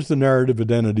the narrative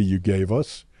identity you gave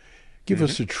us. Give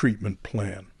us a treatment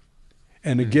plan.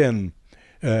 And again,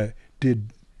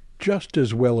 did just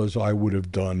as well as I would have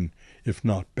done, if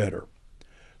not better.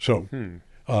 So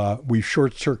we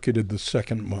short-circuited the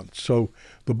second month. So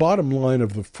the bottom line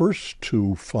of the first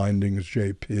two findings,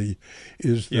 JP,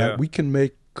 is that we can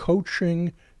make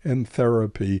coaching and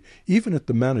therapy, even at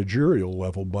the managerial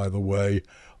level, by the way,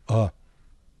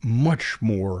 much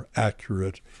more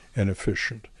accurate and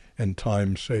efficient and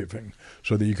time-saving,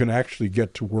 so that you can actually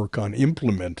get to work on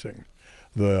implementing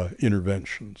the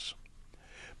interventions.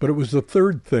 But it was the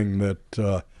third thing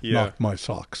that knocked my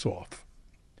socks off.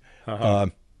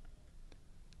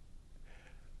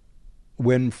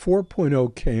 When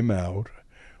 4.0 came out,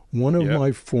 one of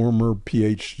my former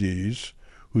PhDs,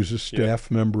 who's a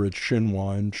staff member at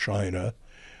Xinhua in China,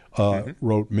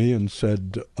 wrote me and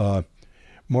said,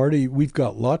 Marty, we've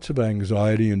got lots of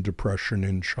anxiety and depression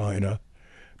in China,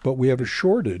 but we have a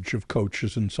shortage of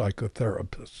coaches and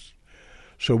psychotherapists.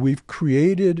 So we've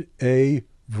created a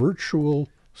virtual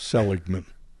Seligman.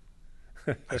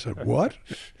 I said, what?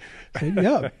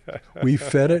 And we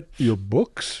fed it your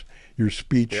books, your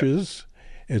speeches.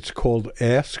 It's called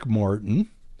Ask Martin.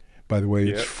 By the way,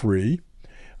 it's free.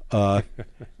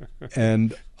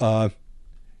 And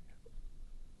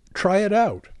try it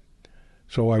out.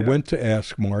 So I went to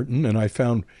Ask Martin, and I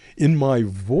found in my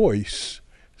voice,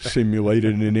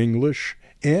 simulated in English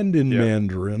and in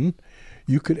Mandarin,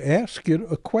 you could ask it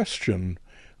a question.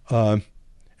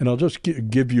 And I'll just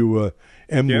give you a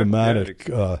emblematic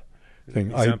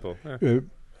thing. Example.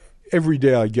 Every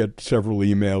day I get several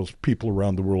emails, people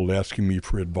around the world asking me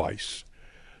for advice.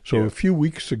 So a few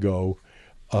weeks ago,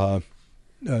 one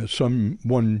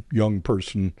young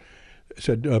person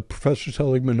said, Professor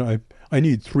Seligman, I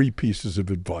need 3 pieces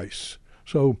of advice.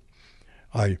 So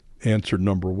I answered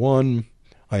number 1,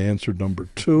 I answered number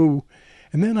 2,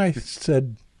 and then I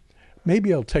said,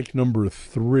 maybe I'll take number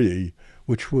 3,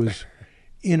 which was,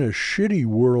 in a shitty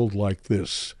world like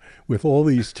this, with all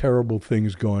these terrible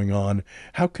things going on,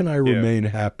 how can I remain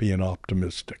happy and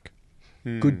optimistic?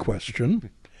 Good question.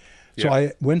 So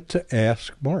I went to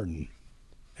Ask Martin,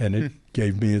 and it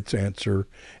gave me its answer,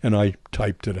 and I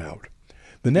typed it out.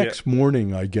 The next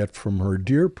morning I get from her,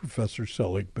 Dear Professor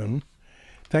Seligman,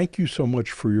 thank you so much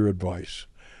for your advice,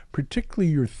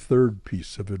 particularly your third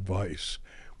piece of advice,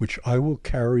 which I will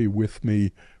carry with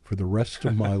me for the rest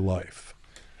of my life.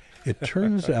 It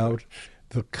turns out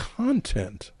the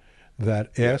content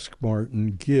that Ask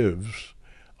Martin gives,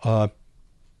 it's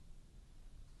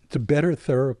a better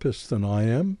therapist than I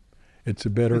am, it's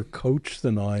a better coach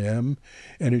than I am,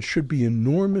 and it should be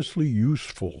enormously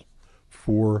useful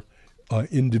for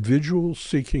individuals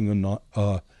seeking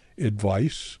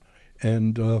advice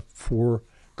and for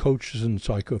coaches and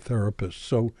psychotherapists.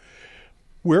 So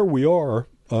where we are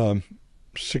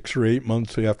 6 or 8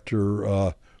 months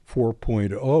after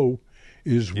 4.0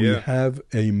 is we have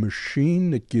a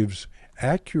machine that gives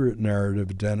accurate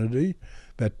narrative identity,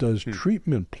 that does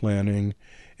treatment planning,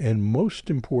 and most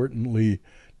importantly,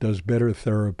 does better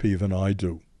therapy than I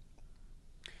do.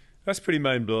 That's pretty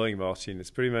mind-blowing, Martin.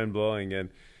 It's pretty mind-blowing. And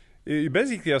you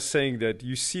basically are saying that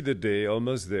you see the day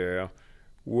almost there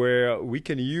where we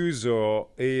can use our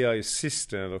AI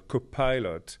assistant or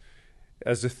copilot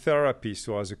as a therapist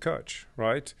or as a coach,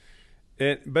 right?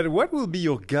 But what will be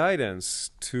your guidance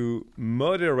to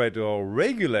moderate or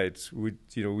regulate,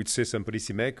 we'd say some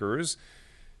policymakers,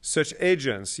 such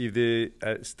agents if they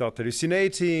start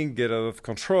hallucinating, get out of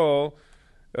control,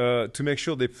 to make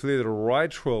sure they play the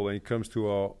right role when it comes to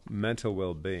our mental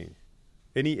well-being?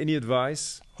 Any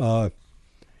advice?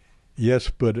 Yes,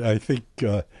 but I think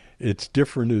it's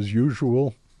different as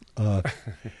usual.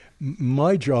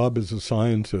 My job as a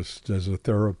scientist, as a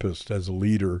therapist, as a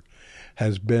leader,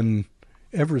 has been,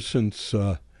 ever since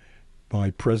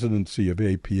my presidency of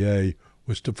APA,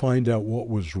 was to find out what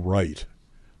was right,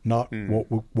 not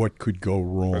what could go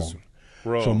wrong.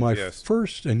 So my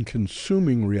first and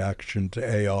consuming reaction to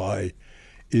AI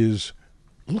is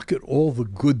look at all the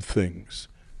good things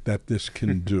that this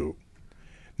can do.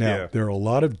 Now, there are a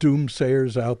lot of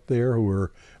doomsayers out there who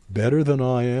are better than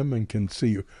I am and can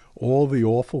see all the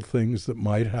awful things that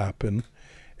might happen,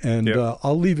 and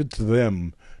I'll leave it to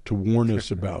them to warn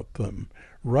us about them.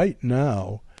 Right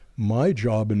now, my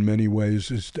job in many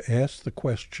ways is to ask the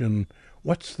question,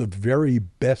 what's the very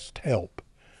best help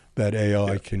that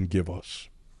AI can give us?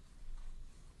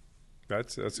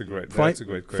 That's a great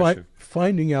question.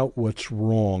 Finding out what's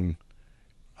wrong,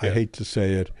 I hate to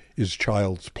say it, is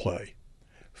child's play.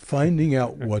 Finding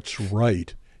out what's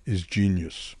right is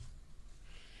genius.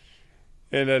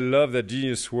 And I love that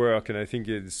genius work, and I think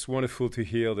it's wonderful to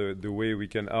hear the way we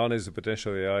can harness the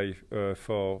potential AI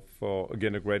for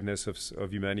again, the greatness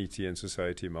of humanity and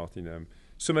society, Martin. I'm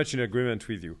so much in agreement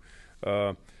with you.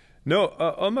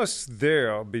 Almost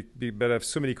there, but I have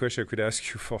so many questions I could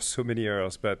ask you for so many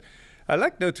hours. But I'd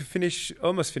like now to finish,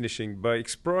 almost finishing, by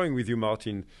exploring with you,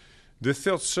 Martin, the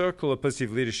third circle of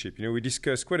positive leadership. We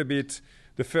discussed quite a bit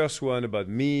the first one about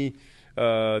me,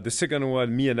 the second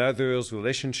one, me and others,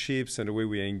 relationships and the way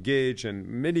we engage, and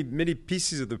many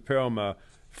pieces of the PERMA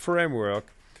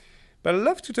framework. But I'd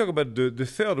love to talk about the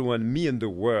third one, me and the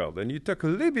world. And you talk a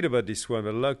little bit about this one, but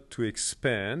I'd like to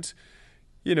expand.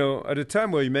 At a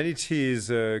time where humanity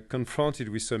is confronted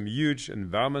with some huge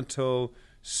environmental,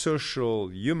 social,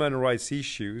 human rights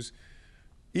issues,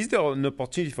 is there an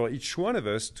opportunity for each one of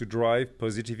us to drive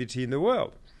positivity in the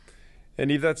world?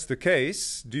 And if that's the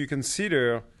case, do you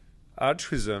consider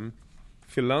altruism,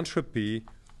 philanthropy,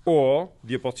 or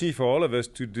the opportunity for all of us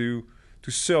to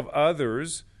serve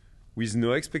others with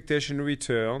no expectation in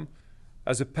return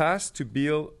as a path to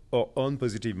build our own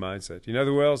positive mindset? In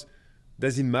other words,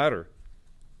 does it matter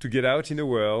to get out in the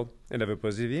world and have a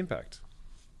positive impact?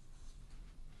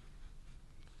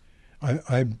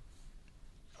 I'm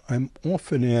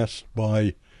often asked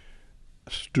by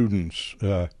students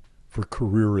for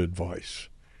career advice.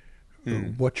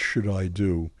 What should I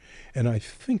do? And I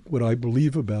think what I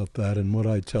believe about that and what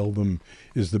I tell them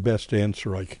is the best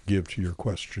answer I could give to your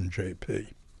question, JP.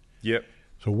 Yep.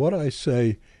 So what I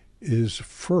say is,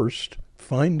 first,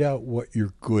 find out what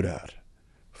you're good at.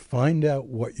 Find out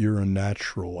what you're a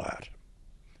natural at.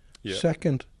 Yep.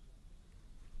 Second,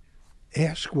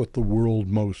 ask what the world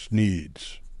most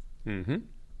needs. Mm-hmm.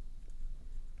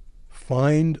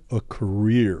 Find a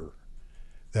career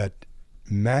that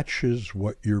matches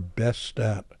what you're best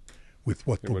at with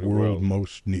what the world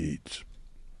most needs.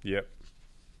 Yep.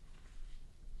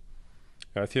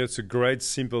 I think it's a great,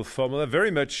 simple formula,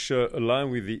 very much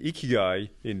aligned with the ikigai,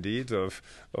 indeed, of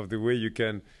the way you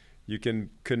can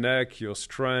connect your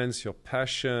strengths, your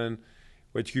passion,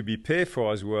 what you could be paid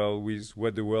for as well, with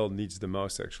what the world needs the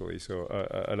most, actually. So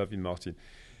I love it, Martin.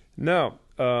 Now,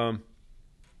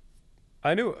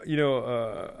 I know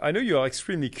you are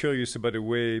extremely curious about the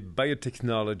way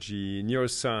biotechnology,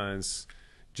 neuroscience,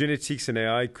 genetics, and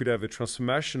AI could have a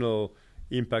transformational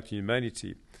impact on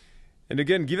humanity. And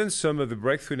again, given some of the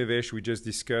breakthrough innovation we just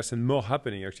discussed, and more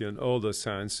happening actually on all those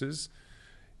sciences,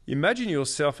 imagine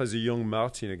yourself as a young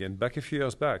Martin again, back a few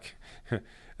years back,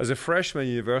 as a freshman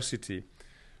in university,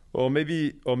 or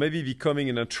maybe becoming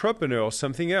an entrepreneur or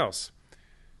something else.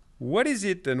 What is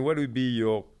it, and what would be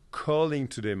your calling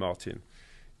today, Martin,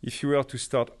 if you were to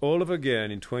start all over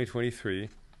again in 2023?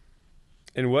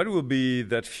 And what will be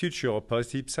that future of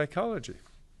positive psychology?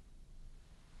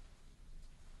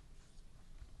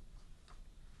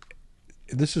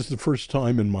 This is the first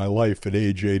time in my life at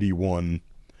age 81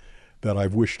 that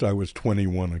I've wished I was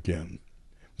 21 again.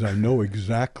 Because I know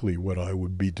exactly what I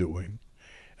would be doing.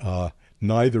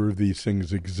 Neither of these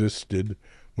things existed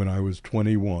when I was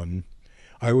 21.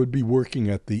 I would be working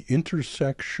at the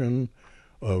intersection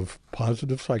of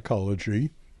positive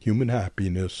psychology, human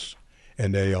happiness,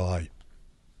 and AI.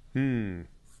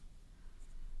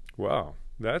 Wow,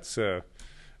 that's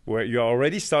well, you're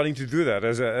already starting to do that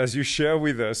as you share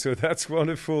with us. So that's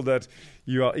wonderful that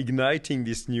you are igniting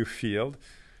this new field.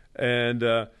 And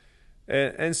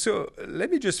so let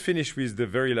me just finish with the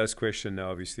very last question now,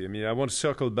 obviously. I mean, I want to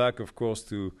circle back, of course,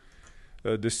 to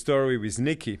the story with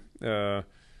Nikki. So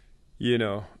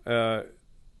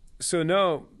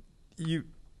now,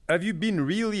 have you been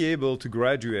really able to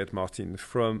graduate, Martin,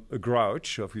 from a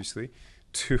grouch, obviously,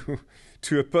 to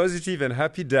a positive and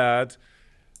happy dad,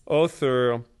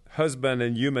 author, husband,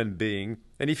 and human being?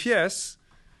 And if yes,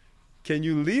 can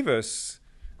you leave us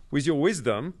with your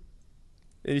wisdom?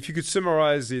 And if you could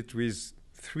summarize it with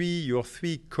your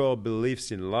three core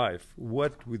beliefs in life,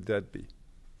 what would that be?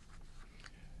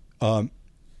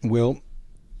 Well,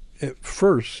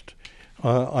 first,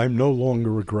 I'm no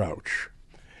longer a grouch.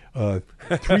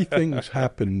 Three things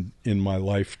happened in my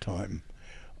lifetime.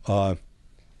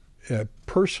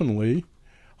 Personally,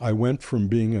 I went from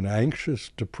being an anxious,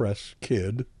 depressed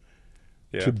kid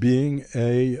to being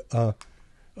a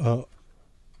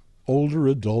older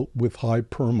adult with high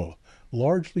PERMA,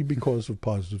 largely because of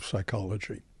positive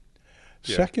psychology.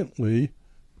 Yeah. Secondly,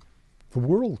 the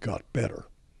world got better.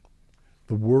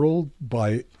 The world,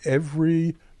 by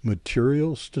every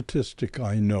material statistic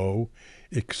I know,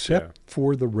 except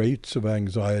for the rates of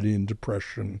anxiety and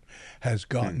depression, has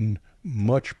gotten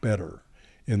much better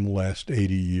in the last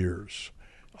 80 years.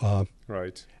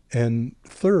 Right. And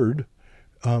third,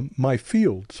 my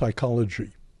field,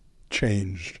 psychology,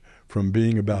 changed from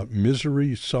being about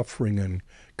misery, suffering, and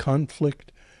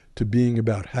conflict to being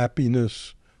about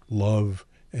happiness, love,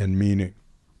 and meaning.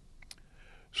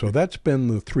 So that's been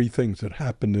the three things that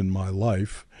happened in my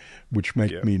life, which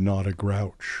make me not a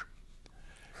grouch.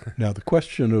 Now, the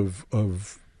question of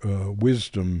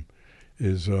wisdom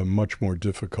is a much more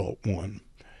difficult one.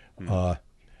 I'll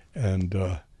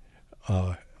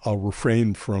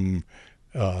refrain from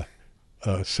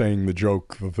saying the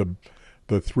joke that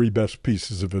the three best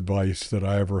pieces of advice that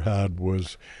I ever had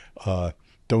was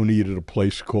don't eat at a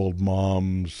place called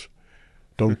Mom's,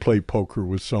 don't play poker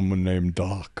with someone named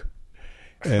Doc,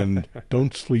 and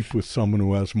don't sleep with someone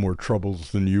who has more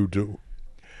troubles than you do.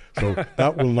 So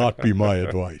that will not be my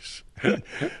advice.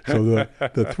 So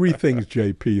the three things,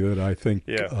 JP, that I think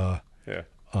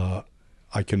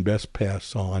I can best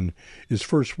pass on is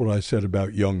first what I said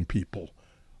about young people.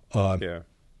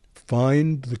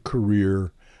 Find the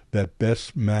career that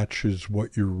best matches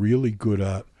what you're really good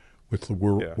at with the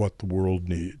world, what the world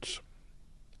needs.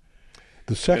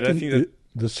 The second,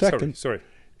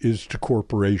 is to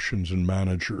corporations and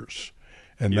managers.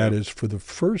 And that is, for the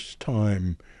first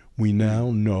time, we now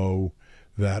know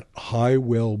that high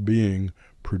well-being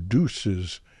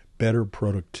produces better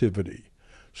productivity.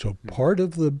 So part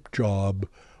of the job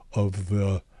of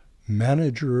the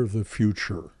manager of the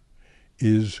future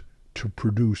is to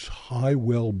produce high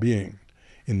well-being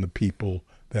in the people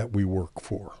that we work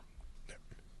for.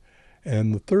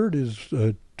 And the third is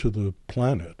to the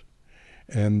planet,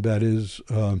 and that is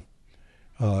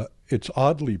it's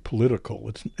oddly political.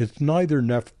 It's neither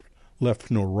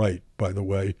left nor right, by the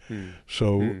way.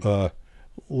 So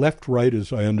left-right,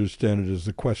 as I understand it, is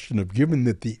the question of, given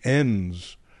that the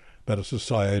ends that a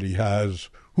society has,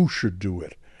 who should do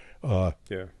it?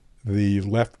 The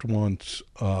left wants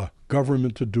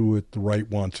government to do it, the right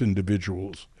wants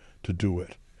individuals to do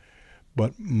it.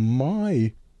 But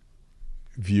my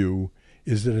view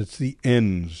is that it's the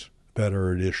ends that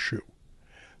are at issue,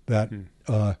 that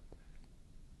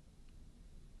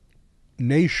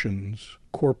nations,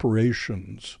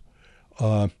 corporations,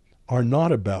 are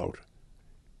not about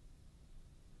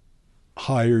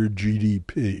higher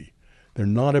GDP. They're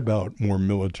not about more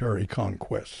military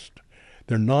conquest.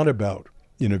 They're not about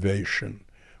innovation.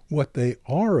 What they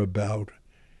are about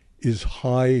is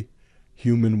high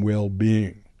human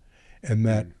well-being, and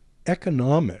that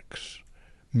economics,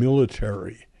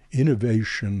 military,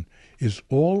 innovation is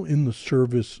all in the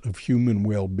service of human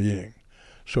well-being.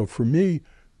 So for me,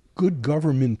 good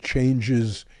government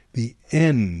changes the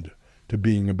end to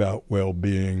being about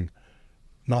well-being,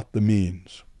 not the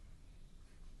means.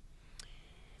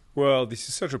 Well, this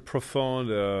is such a profound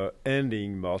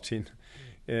ending, Martin.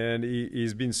 And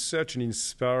it's been such an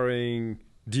inspiring,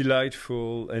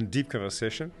 delightful, and deep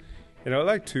conversation. And I'd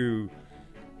like to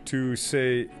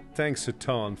say thanks a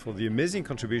ton for the amazing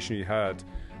contribution you had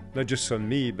not just on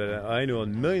me, but I know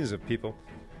on millions of people,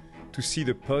 to see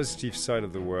the positive side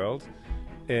of the world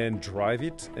and drive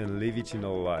it and live it in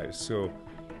our lives. So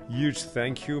huge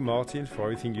thank you, Martin, for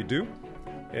everything you do.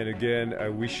 And again, I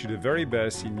wish you the very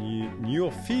best in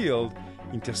your field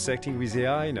intersecting with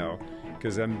AI now,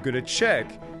 because I'm going to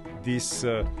check this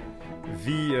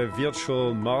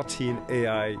virtual Martin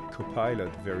AI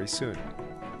Copilot very soon.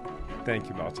 Thank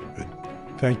you, Martin.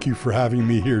 Thank you for having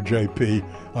me here, JP.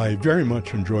 I very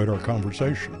much enjoyed our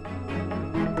conversation.